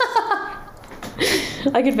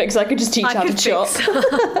 I could just teach how to chop.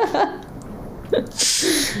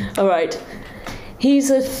 All right. He's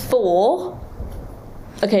a 4.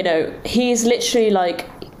 Okay, no. He's literally like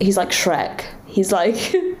Shrek. He's like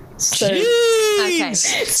so Okay.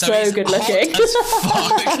 so good looking.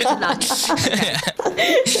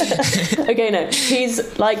 Okay, no.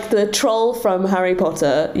 He's like the troll from Harry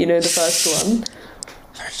Potter, you know, the first one.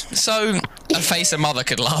 So a face a mother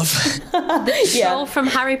could love. Troll from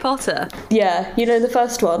Harry Potter. Yeah, you know the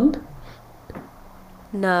first one?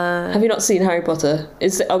 No. Have you not seen Harry Potter?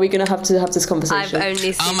 Are we going to have this conversation? I've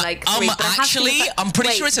only seen like 3. But actually, I'm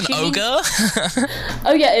pretty sure it's an ogre.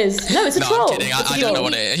 Oh yeah, it is. No, it's a troll. I'm kidding. I don't know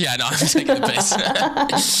what it is. Yeah, no, I'm taking the piss.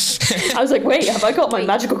 I was like, wait, have I got my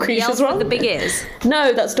magical creatures wrong? The big ears.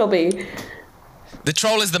 No, that's Dobby. The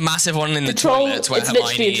troll is the massive one in the troll, toilet where it's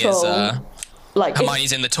literally a troll. Like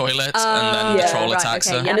Hermione's in the toilet and then the troll attacks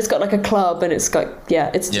her. Yeah. And it's got like a club and it's got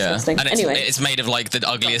it's disgusting. And it's made of like the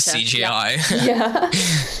ugliest CGI. Yeah.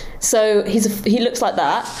 So he looks like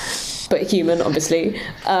that, but human, obviously.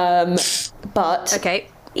 But okay.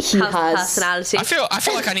 He has personality. I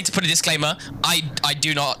feel like I need to put a disclaimer. I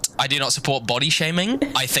do not support body shaming.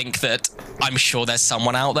 I think that I'm sure there's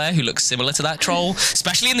someone out there who looks similar to that troll,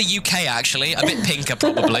 especially in the UK. Actually, a bit pinker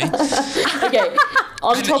probably. Okay.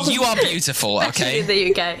 You are beautiful. Okay. In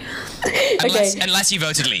the UK. Unless you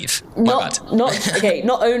voted leave. Not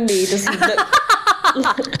only does he look.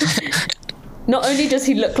 Not only does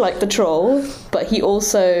he look like the troll, but he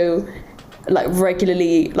also like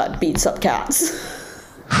regularly like beats up cats.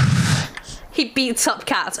 He beats up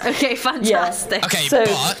cats. Okay, fantastic. Yeah. Okay, so,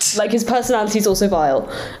 but like his personality is also vile.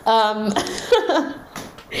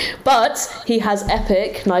 But he has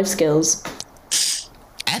epic knife skills.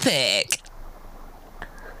 Epic.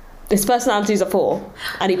 His personality is a 4,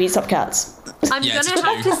 and he beats up cats. I'm gonna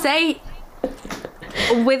have to say,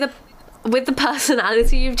 with the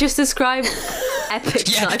personality you've just described, epic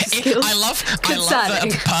knife skills. I love that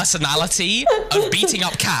a personality of beating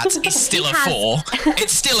up cats is still a 4.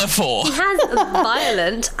 It's still a 4. He has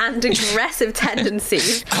violent and aggressive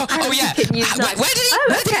tendencies. Oh yeah. Where did he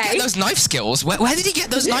get those knife skills? Where did he get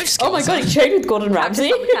those knife skills? Oh my god, he trained with Gordon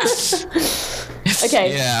Ramsay.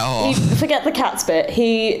 Okay. Yeah. Forget the cats bit.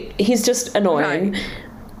 He's just annoying. Right.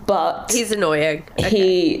 But he's annoying.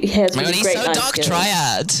 He has really great knife dark skills.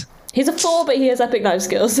 Triad. He's a 4, but he has epic knife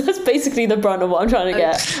skills. That's basically the brunt of what I'm trying to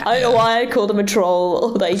get. I don't know why I called him a troll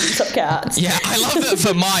or that he beats up cats. Yeah, I love that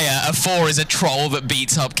for Maya, a 4 is a troll that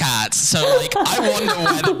beats up cats. So, like, I wonder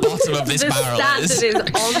where the bottom of this barrel is. The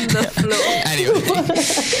standard is on the floor. Anyway.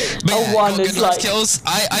 But A 1 is like... skills.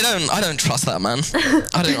 I don't trust that man.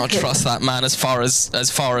 I do not trust that man as far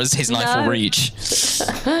as his knife will reach.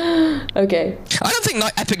 Okay. I don't think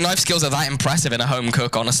epic knife skills are that impressive in a home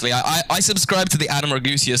cook, honestly. I subscribe to the Adam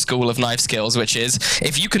Ragusa school of knife skills, which is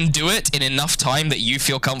if you can do it in enough time that you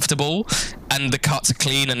feel comfortable and the cuts are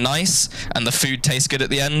clean and nice and the food tastes good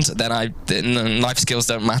at the end, then knife skills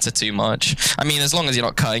don't matter too much. I mean, as long as you're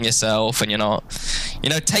not cutting yourself and you're not,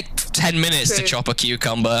 take 10 minutes to chop a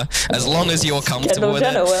cucumber, as long as you're comfortable with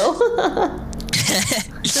it.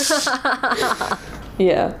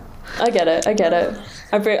 Yeah, I get it.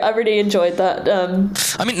 I really enjoyed that.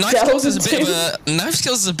 I mean, knife skills is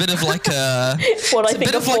a bit of like a. What I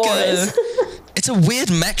think a 4 is. It's a weird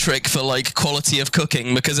metric for like quality of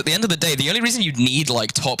cooking, because at the end of the day, the only reason you need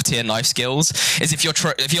like top tier knife skills is if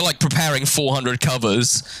you're like preparing 400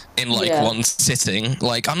 covers in like one sitting.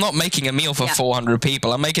 Like, I'm not making a meal for 400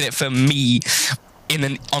 people. I'm making it for me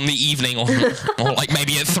on the evening or like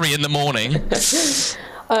maybe at 3 in the morning.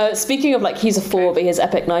 Speaking of like, he's a 4, but he has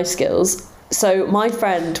epic knife skills. So my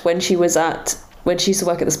friend, when she used to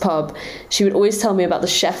work at this pub, she would always tell me about the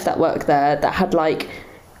chef that worked there that had like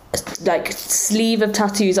sleeve of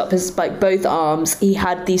tattoos up his like both arms. He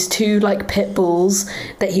had these 2 like pit bulls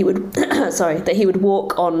that he would that he would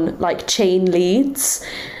walk on like chain leads,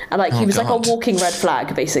 and like he was like a walking red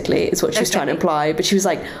flag, basically, is what she was trying to imply. But she was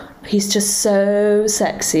like, he's just so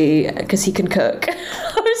sexy because he can cook.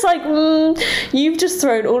 I was like, you've just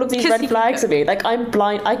thrown all of these red flags at me. Like, I'm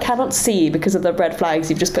blind. I cannot see because of the red flags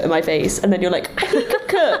you've just put in my face. And then you're like, he can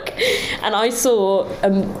cook. And I saw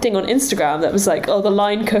a thing on Instagram that was like, the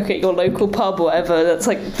line cook at your local pub or whatever. That's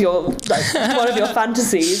like one of your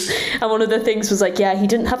fantasies. And one of the things was like, he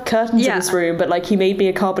didn't have curtains in his room, but like he made me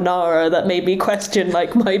a carbonara that made me question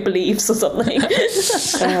like my beliefs or something.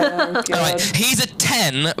 Oh, God. He's a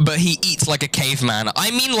 10, but he eats like a caveman. I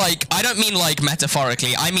don't mean like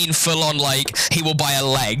metaphorically. I mean full on, like, he will buy a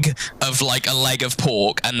leg of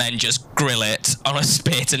pork and then just grill it on a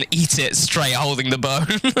spit and eat it straight, holding the bone.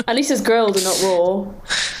 At least it's grilled and not raw.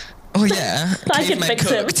 Oh yeah, I can fix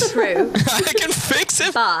him. True. I can fix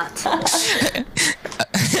him. But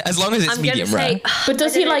As long as it's I'm medium gonna rare. say, But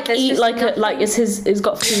does he like eat like he's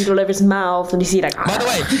got food all over his mouth and you see like? By the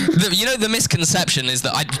way, the misconception is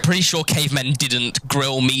that I'm pretty sure cavemen didn't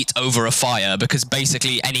grill meat over a fire, because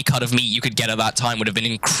basically any cut of meat you could get at that time would have been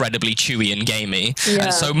incredibly chewy and gamey. Yeah.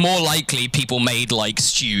 And so more likely people made like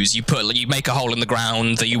stews. You make a hole in the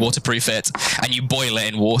ground, you waterproof it, and you boil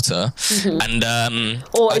it in water. And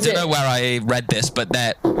Or I is don't it- know where I read this, but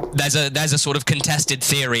there's a sort of contested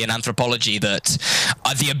theory in anthropology that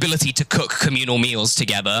the ability to cook communal meals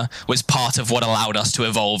together was part of what allowed us to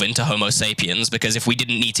evolve into Homo sapiens, because if we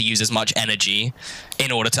didn't need to use as much energy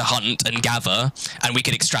in order to hunt and gather, and we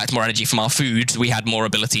could extract more energy from our food, we had more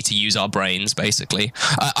ability to use our brains, basically.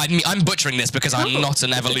 I'm butchering this because I'm not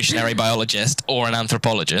an evolutionary biologist or an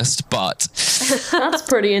anthropologist, but... That's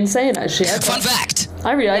pretty insane, actually. Fun fact!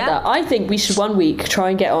 I really like Yeah. that. I think we should one week try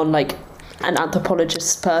and get on like an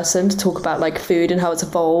anthropologist person to talk about like food and how it's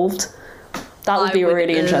evolved. That would be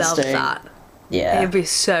really interesting. Love that. Yeah. It'd be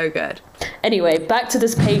so good. Anyway, back to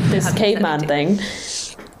this caveman thing.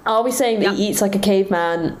 Are we saying that Yeah. he eats like a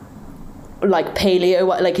caveman, like paleo?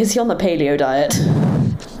 Like, is he on the paleo diet?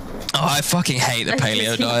 Oh, I fucking hate the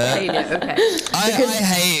paleo diet. Paleo, okay. I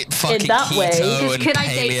hate fucking that way- keto and Could I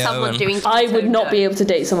paleo. date someone and- doing I would keto not be diet? able to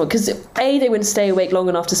date someone because A, they wouldn't stay awake long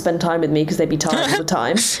enough to spend time with me because they'd be tired all the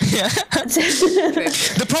time.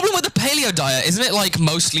 The problem with the paleo diet, isn't it like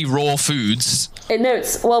mostly raw foods? No,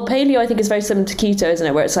 paleo I think is very similar to keto, isn't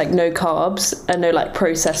it? Where it's like no carbs and no like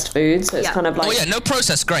processed food, so it's Yeah. kind of like Oh yeah, no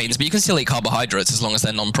processed grains, but you can still eat carbohydrates as long as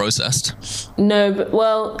they're non-processed. no, but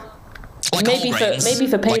well, Like maybe whole for grains,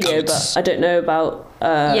 like paleo, oats. but I don't know about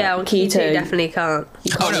Yeah, on keto, keto. you definitely can't.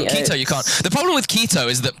 You Oh can't no, eat keto oats. you can't. The problem with keto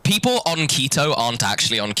is that people on keto aren't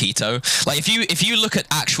actually on keto. Like if you look at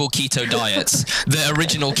actual keto diets, the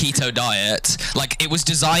original keto diet, like it was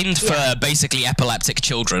designed for basically epileptic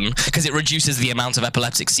children because it reduces the amount of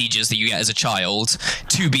epileptic seizures that you get as a child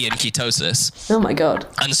to be in ketosis. Oh my god.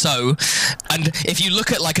 And so, and if you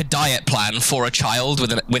look at like a diet plan for a child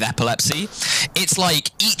with epilepsy, it's like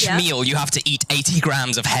each Yeah. meal you have to eat 80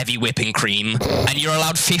 grams of heavy whipping cream, and you're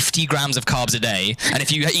allowed 50 grams of carbs a day. And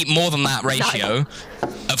if you eat more than that ratio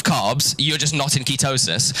of carbs, you're just not in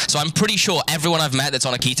ketosis. So I'm pretty sure everyone I've met that's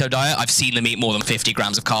on a keto diet, I've seen them eat more than 50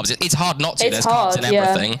 grams of carbs. It's hard not to. It's There's hard, carbs in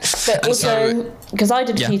everything. But And also, because I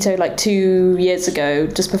did Yeah. keto like 2 years ago,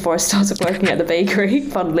 just before I started working at the bakery,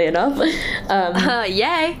 funnily enough.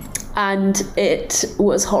 Yay! And it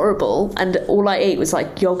was horrible, and all I ate was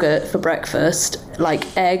like yogurt for breakfast, like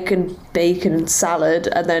egg and bacon and salad,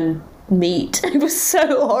 and then meat. It was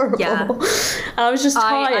so horrible. Yeah. And I was just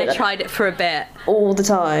tired I tried it for a bit, all the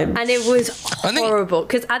time. and it was I think- horrible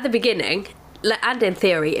because at the beginning, and in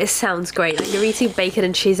theory, it sounds great. Like you're eating bacon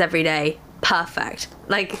and cheese every day, perfect,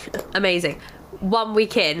 like amazing. 1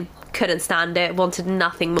 week in, couldn't stand it. Wanted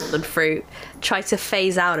nothing more than fruit. Tried to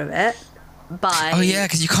phase out of it by Oh yeah,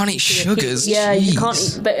 because you can't eat sugars. Yeah, you can't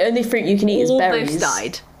Jeez. eat, but only fruit you can eat is almost berries.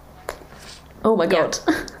 died. Oh my god.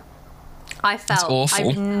 I felt awful.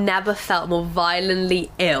 I've never felt more violently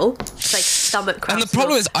ill. It's like stomach cramps. And the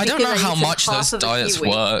problem is, I don't know because how eaten much half those of a diets kiwi.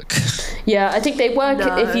 work. Yeah, I think they work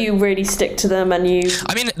No. if you really stick to them and you.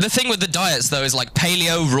 I mean, the thing with the diets, though, is like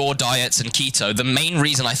paleo, raw diets, and keto. The main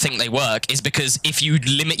reason I think they work is because if you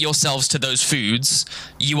limit yourselves to those foods,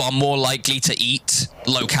 you are more likely to eat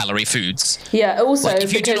low-calorie foods. Yeah, also Like,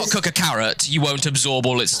 if you do not because- cook a carrot, you won't absorb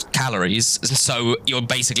all its calories, and so you're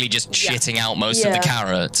basically just shitting out most of the Yeah.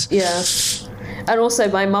 carrot. Yeah. And also,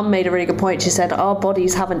 my mum made a really good point. She said our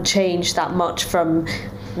bodies haven't changed that much from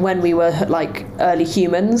when we were like early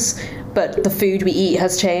humans, but the food we eat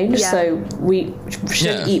has changed. Yeah. So we should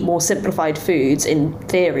Yeah. eat more simplified foods in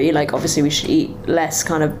theory. Like, obviously, we should eat less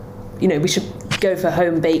kind of, we should go for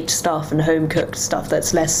home baked stuff and home cooked stuff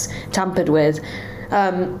that's less tampered with.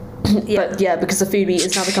 But yeah, because the food we eat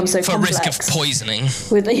has now become so For complex. risk of poisoning.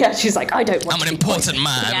 She's like, I don't want I'm an to be important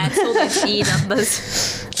man. Yeah, it's all those E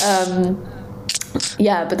numbers.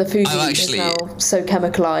 Yeah, but the food I've we eat actually- is now so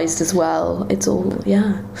chemicalized as well. It's all,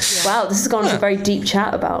 yeah. Wow, this has gone to a very deep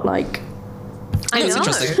chat about, like, I That's know.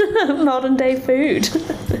 interesting. modern day food.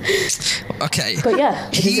 Okay. But yeah,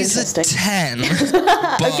 it is He's a interesting. 10.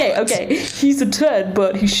 but- Okay. He's a 10,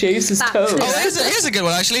 but he shaves his That's toes. it. Oh, here's a good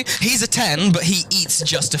one, actually. He's a 10, but he eats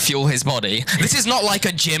just to fuel his body. This is not like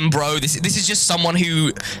a gym bro. This is just someone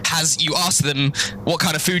who has... You ask them, what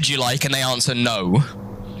kind of food you like, and they answer no.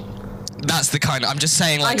 that's the kind I'm just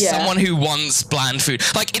saying, like, Yeah. someone who wants bland food.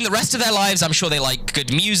 Like, in the rest of their lives, I'm sure they like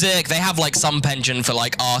good music. They have, like, some penchant for,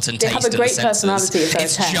 like, art and They taste. have a in the great senses. personality if they're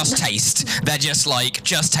It's 10. just taste. They're just, like,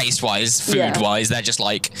 just taste-wise, Yeah. food-wise. They're just,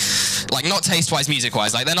 like not taste-wise,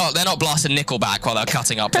 music-wise. Like, they're not blasting Nickelback while they're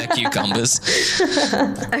cutting up their cucumbers.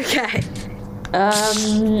 Okay.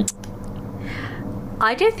 I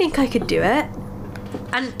I don't think I could do it.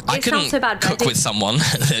 And I it couldn't sounds so bad, but I cook think with someone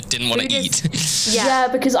that didn't want to food eat. is- yeah,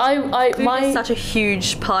 because food my is such a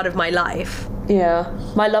huge part of my life.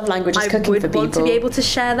 my love language is I cooking would for people. want to be able to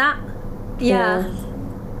share that. Yeah.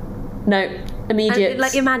 No, immediate And,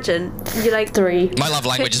 like, imagine you're like 3. My love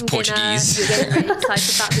language is cooking dinner, Portuguese. you're getting really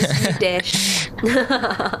excited about this new dish.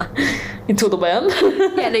 Into the worm.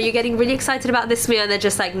 Yeah, no, you're getting really excited about this meal, and they're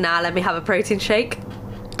just like, nah, let me have a protein shake.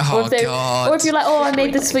 Oh, God. Or if you're like, oh, I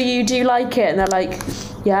made this for you, do you like it? And they're like,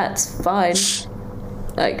 yeah, it's fine.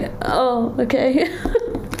 Like, oh, okay.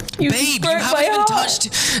 Babe, you broke haven't my even heart.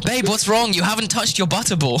 touched... Babe, what's wrong? You haven't touched your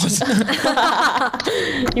butterboard.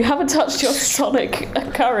 You haven't touched your Sonic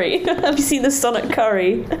curry. Have you seen the Sonic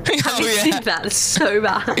curry? Oh, See yeah. that? It's so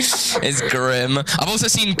bad. It's grim. I've also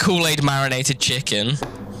seen Kool-Aid marinated chicken.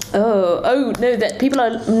 Oh no! That people are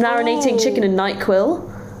marinating chicken in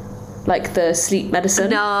NyQuil, like the sleep medicine.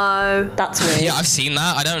 No. That's weird. Yeah, I've seen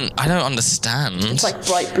that. I don't understand. It's like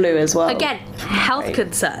bright blue as well. Again, health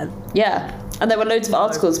concern. Yeah, and there were loads of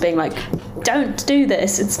articles being like, "Don't do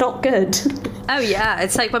this. It's not good." Oh yeah,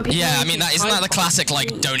 it's like when people. Yeah, I mean, isn't that the classic,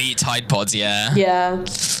 like, don't eat Tide Pods, yeah? Yeah,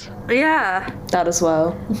 Yeah. that as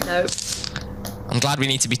well. No. I'm glad we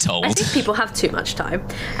need to be told. I think people have too much time,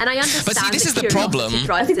 and I understand. But see, this that is the curiosity problem.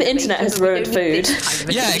 drives I think the innovation, internet has but we ruined don't need food. this kind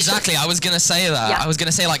of Yeah, innovation. exactly. I was gonna say that. Yeah. I was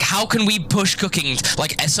gonna say, like, how can we push cooking?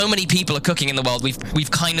 Like, so many people are cooking in the world.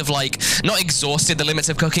 We've kind of, like, not exhausted the limits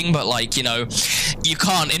of cooking, but, like, you know, you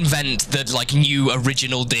can't invent the, like, new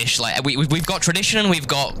original dish. Like, we've got tradition and we've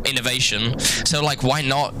got innovation. So, like, why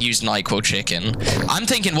not use NyQuil chicken? I'm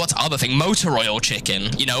thinking, what's other thing? Motor oil chicken.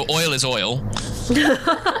 You know, oil is oil.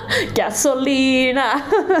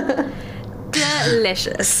 Gasolina.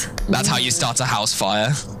 Delicious. That's how you start a house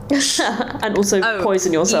fire. And also Oh,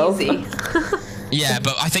 poison yourself. Easy. Yeah,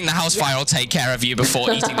 but I think the house fire will take care of you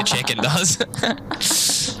before eating the chicken does.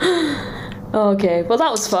 Okay, well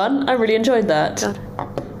that was fun. I really enjoyed that.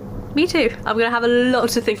 God. Me too. I'm gonna have a lot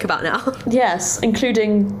to think about now. Yes,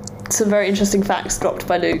 including some very interesting facts dropped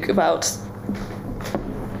by Luke about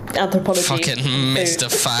anthropology. Fucking Mr.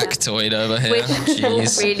 Factoid over here. Which will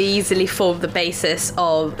Jeez. really easily form the basis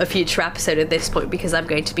of a future episode at this point, because I'm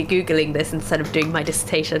going to be Googling this instead of doing my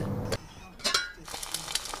dissertation.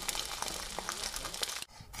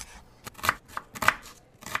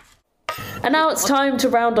 And now it's time to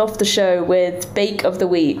round off the show with Bake of the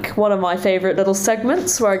Week, one of my favourite little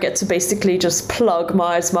segments where I get to basically just plug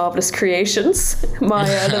Maya's Marvellous Creations, my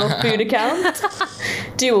little food account.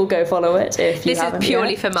 Do all go follow it if you This is haven't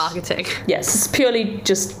purely yet. for marketing. Yes, it's purely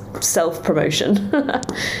just self-promotion.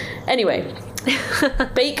 Anyway,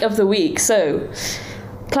 Bake of the Week. So,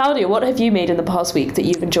 Claudia, what have you made in the past week that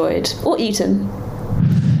you've enjoyed or eaten?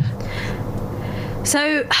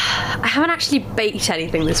 So, I haven't actually baked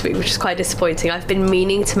anything this week, which is quite disappointing. I've been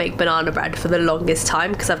meaning to make banana bread for the longest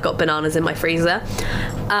time because I've got bananas in my freezer.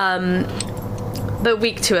 But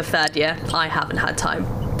week 2 of third year, I haven't had time,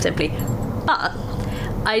 simply. But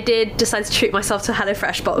I did decide to treat myself to a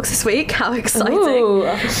HelloFresh box this week. How exciting. Ooh.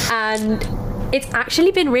 And it's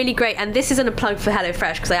actually been really great. And this isn't a plug for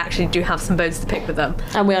HelloFresh because I actually do have some bones to pick with them.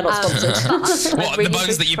 And we are not sponsored. What, the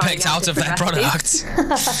bones that you picked out of their product?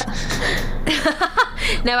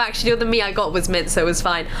 No, actually, all the meat I got was mint, so it was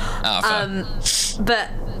fine. Oh, fair. But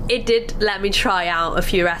it did let me try out a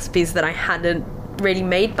few recipes that I hadn't really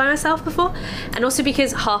made by myself before. And also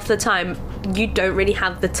because half the time you don't really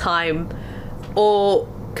have the time or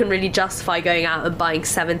can really justify going out and buying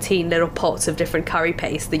 17 little pots of different curry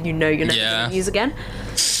paste that you know you're never going to use again.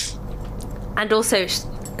 And also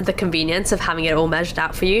the convenience of having it all measured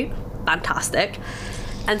out for you. Fantastic.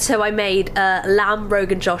 And so I made a lamb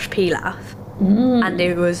Rogan Josh pilaf. And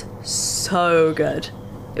it was so good.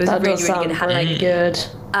 It was That really, does really good. It sound had really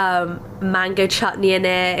good. mango chutney in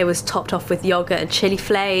it. It was topped off with yogurt and chili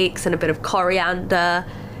flakes and a bit of coriander.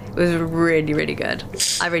 It was really, really good.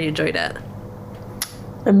 I really enjoyed it.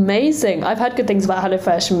 Amazing. I've had good things about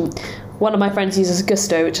HelloFresh, and one of my friends uses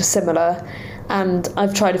Gusto, which is similar, and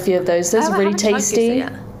I've tried a few of those. Those Oh, are I really haven't tried Gusto tasty.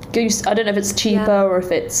 yet. Goose. I don't know if it's cheaper Yeah. or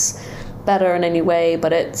if it's better in any way,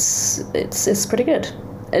 but it's pretty good.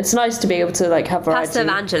 It's nice to be able to like have variety. Pasta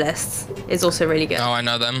Evangelists is also really good. Oh, I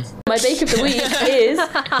know them. My bake of the week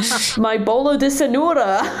is my bolo de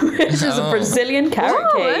cenoura, which is a Brazilian carrot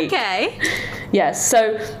Oh, cake. okay. Yes,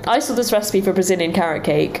 so I saw this recipe for Brazilian carrot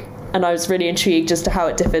cake, and I was really intrigued as to how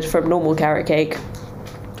it differed from normal carrot cake,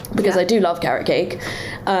 because I do love carrot cake.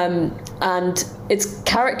 And it's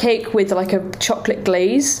carrot cake with like a chocolate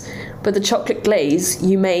glaze, but the chocolate glaze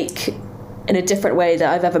you make in a different way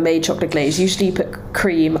that I've ever made chocolate glaze. Usually you put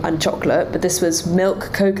cream and chocolate, but this was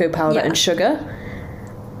milk, cocoa powder and sugar.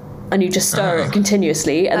 And you just stir it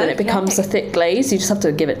continuously, and then it becomes a thick glaze. You just have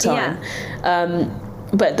to give it time.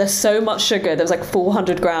 But there's so much sugar. There was like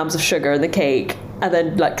 400 grams of sugar in the cake, and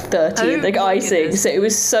then like 30 in the icing. Goodness. So it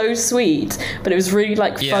was so sweet, but it was really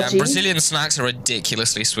like fudgy. Brazilian snacks are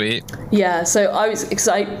ridiculously sweet. Yeah, so I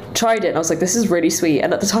tried it and I was like, this is really sweet.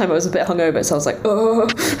 And at the time I was a bit hungover, so I was like, oh,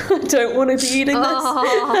 I don't want to be eating this.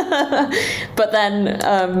 But then,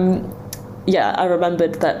 I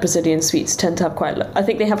remembered that Brazilian sweets tend to have I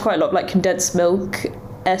think they have quite a lot of like condensed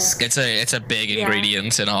milk-esque. It's a big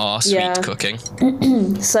ingredient in our sweet cooking.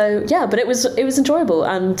 So yeah, but it was enjoyable,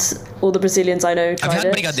 and all the Brazilians I know tried it. Have you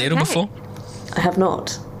had brigadeiro before? I have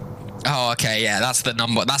not. Oh, okay, yeah, that's the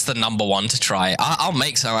number one to try. I'll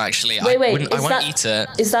make some actually. Wait, I won't eat it.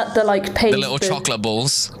 Is that the like paste? The little chocolate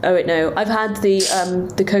balls. Oh wait, no, I've had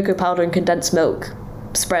the cocoa powder and condensed milk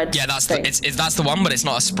spread. Yeah, that's the one, but it's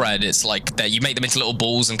not a spread. It's like that you make them into little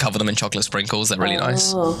balls and cover them in chocolate sprinkles. They're really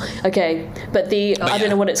nice. Oh, okay. But I don't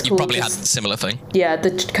know what it's called. You probably had a similar thing. Yeah,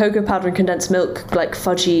 the cocoa powder and condensed milk like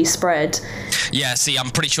fudgy spread. Yeah, see, I'm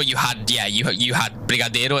pretty sure you had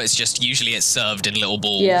brigadeiro. It's just usually it's served in little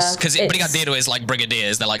balls. Yeah, because brigadeiro is like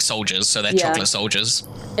brigadiers. They're like soldiers, so they're chocolate soldiers.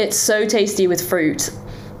 It's so tasty with fruit.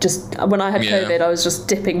 Just when I had COVID, I was just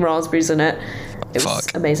dipping raspberries in it. It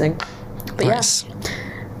was amazing. But nice.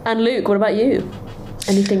 And Luke, what about you?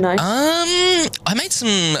 Anything nice? I made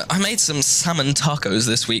some salmon tacos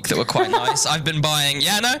this week that were quite nice. I've been buying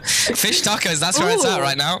fish tacos. That's where it's at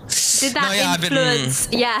right now. Did that influence?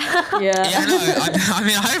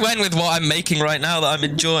 I went with what I'm making right now that I'm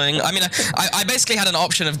enjoying. I mean, I basically had an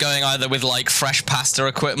option of going either with like fresh pasta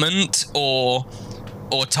equipment or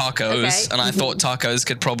tacos, and I thought tacos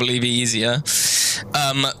could probably be easier.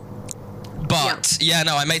 But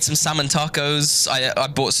I made some salmon tacos. I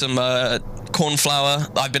bought some corn flour.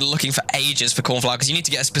 I've been looking for ages for corn flour because you need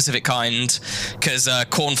to get a specific kind, because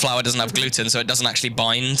corn flour doesn't have gluten, so it doesn't actually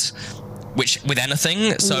bind with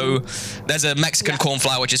anything. So there's a Mexican corn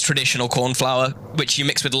flour, which is traditional corn flour, which you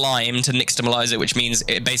mix with lime to nixtamalize it, which means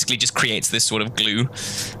it basically just creates this sort of glue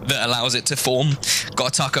that allows it to form. Got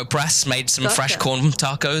a taco press, made some fresh corn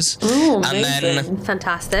tacos. Ooh, and then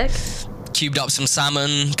fantastic. Cubed up some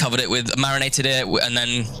salmon, marinated it, and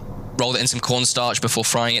then rolled it in some cornstarch before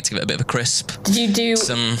frying it to give it a bit of a crisp. Did you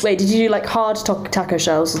do like hard taco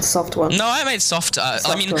shells or the soft one? No, I made soft.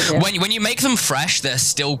 When you make them fresh, they're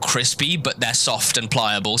still crispy, but they're soft and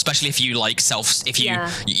pliable. Especially if you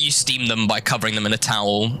you steam them by covering them in a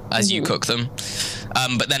towel as you cook them.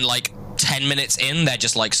 But then 10 minutes in, they're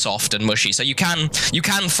just like soft and mushy. So you can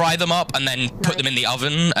fry them up and then put them in the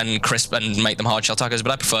oven and crisp and make them hard shell tacos,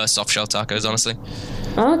 but I prefer soft shell tacos, honestly.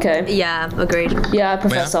 Oh, okay. Yeah, agreed. Yeah, I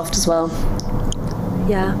prefer soft as well.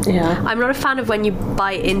 Yeah. I'm not a fan of when you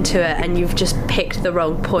bite into it and you've just picked the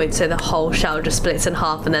wrong point, so the whole shell just splits in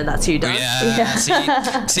half and then that's you done. Yeah.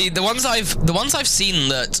 See, the ones I've seen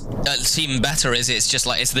that seem better is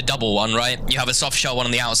it's the double one, right? You have a soft shell one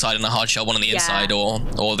on the outside and a hard shell one on the inside, or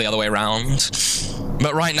the other way around.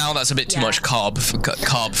 But right now that's a bit too much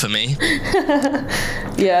carb for me.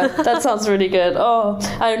 Yeah, that sounds really good. Oh,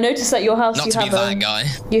 I noticed at your house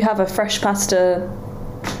you have a fresh pasta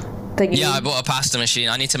thingy. Yeah, I bought a pasta machine.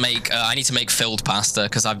 I need to make filled pasta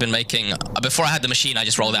because I've been making. Before I had the machine, I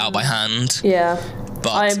just rolled it out by hand. Yeah.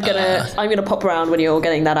 But I'm gonna pop around when you're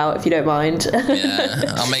getting that out if you don't mind.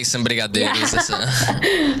 Yeah, I'll make some brigadeiros.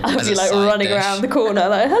 I'll be running around the corner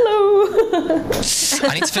like, hello.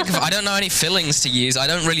 I need to think of. I don't know any fillings to use. I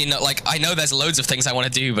don't really know. I know there's loads of things I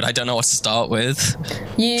want to do, but I don't know what to start with.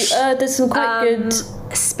 There's some quite good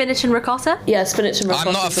spinach and ricotta. Yeah, spinach and ricotta.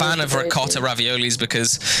 I'm not a fan of ricotta raviolis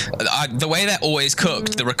because the way they're always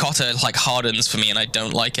cooked, the ricotta hardens for me, and I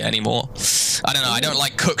don't like it anymore. I don't know. I don't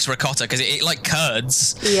like cooked ricotta because it curds.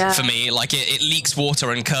 For me, it leaks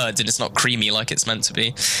water and curds and it's not creamy like it's meant to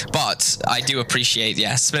be. But I do appreciate,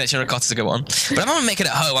 spinach and ricotta's a good one. But I'm gonna make it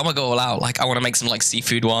at home. I'm gonna go all out. I want to make some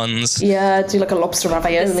seafood ones. Yeah, do a lobster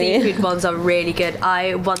ravioli. The seafood ones are really good.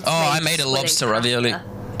 I made a lobster ravioli.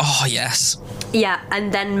 Oh yes. Yeah,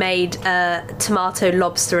 and then made tomato,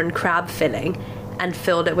 lobster, and crab filling, and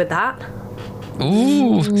filled it with that.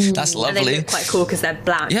 Ooh, that's lovely. And they look quite cool because they're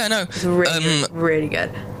black. Yeah, no. It's really, really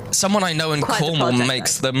good. Someone I know in Cornwall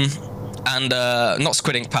makes them. and not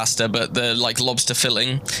squid ink pasta, but the like lobster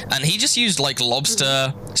filling. And he just used like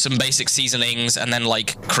lobster, some basic seasonings, and then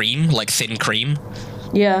like cream, like thin cream.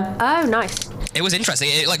 Yeah. Oh, nice. It was interesting.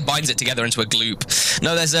 It like binds it together into a gloop.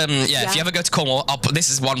 No, there's if you ever go to Cornwall, this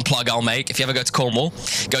is one plug I'll make. If you ever go to Cornwall,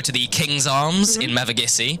 go to the King's Arms in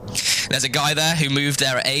Mevagissey. There's a guy there who moved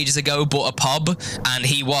there ages ago, bought a pub, and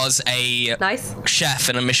he was a chef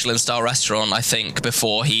in a Michelin-star restaurant, I think,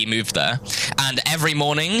 before he moved there. And every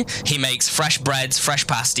morning he makes fresh breads, fresh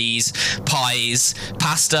pasties, pies,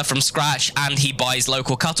 pasta from scratch, and he buys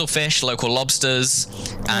local cuttlefish, local lobsters,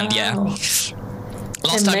 and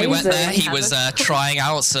Last time we went there, he was trying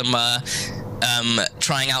out some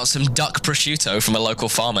duck prosciutto from a local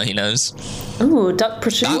farmer he knows. Ooh, duck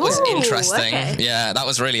prosciutto. That was interesting. Okay. Yeah, that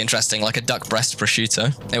was really interesting, like a duck breast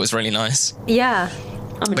prosciutto. It was really nice. Yeah.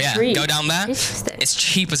 I'm intrigued. Go down there. It's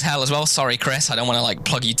cheap as hell as well. Sorry, Chris. I don't want to like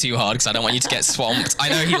plug you too hard because I don't want you to get swamped. I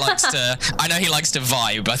know he likes to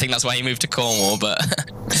vibe. I think that's why he moved to Cornwall. But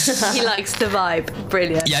he likes to vibe.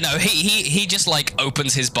 Brilliant. Yeah, no. He just like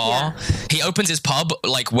opens his bar. Yeah. He opens his pub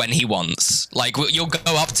like when he wants. Like you'll go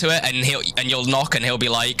up to it and you'll knock and he'll be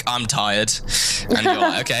like, "I'm tired," and you're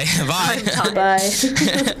like, "Okay, bye." Bye.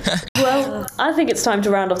 Well, I think it's time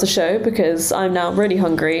to round off the show because I'm now really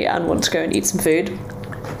hungry and want to go and eat some food.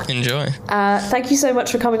 Enjoy. Thank you so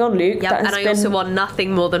much for coming on, Luke. Yep, and I also want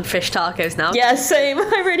nothing more than fish tacos now. Yeah, same.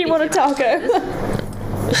 I really want a taco.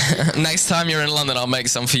 Next time you're in London, I'll make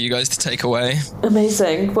some for you guys to take away.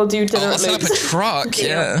 Amazing. We'll do dinner at Luke's. I'll set up a truck,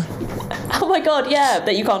 yeah. Oh my god, yeah,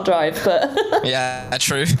 that you can't drive, but... Yeah,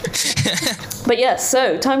 true. But yeah,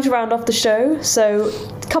 so time to round off the show. So,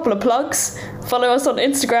 a couple of plugs. Follow us on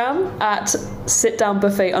Instagram at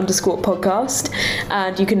sitdownbuffet_podcast,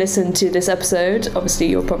 and you can listen to this episode. Obviously,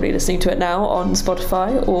 you're probably listening to it now on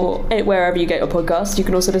Spotify or wherever you get your podcast. You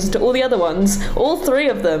can also listen to all the other ones, all three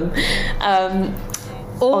of them.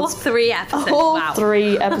 All 3 episodes. All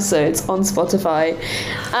 3 episodes on Spotify,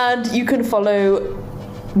 and you can follow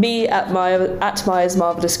me at Maya's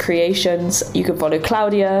Marvelous Creations. You can follow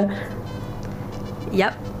Claudia.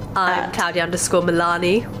 Yep, I'm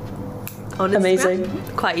Claudia_Milani. On Instagram, amazing.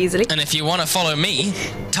 Quite easily. And if you want to follow me,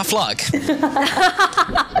 tough luck.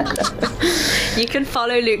 You can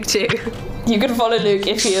follow Luke too. You can follow Luke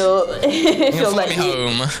if he'll let me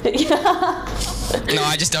home. No,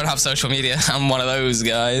 I just don't have social media. I'm one of those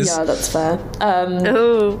guys. Yeah, that's fair.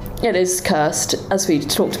 It is cursed, as we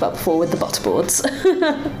talked about before with the butterboards.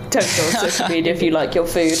 Don't go on social media if you like your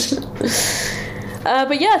food.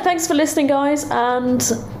 But yeah, thanks for listening, guys, and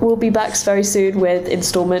we'll be back very soon with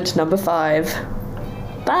installment number 5.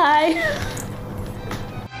 Bye!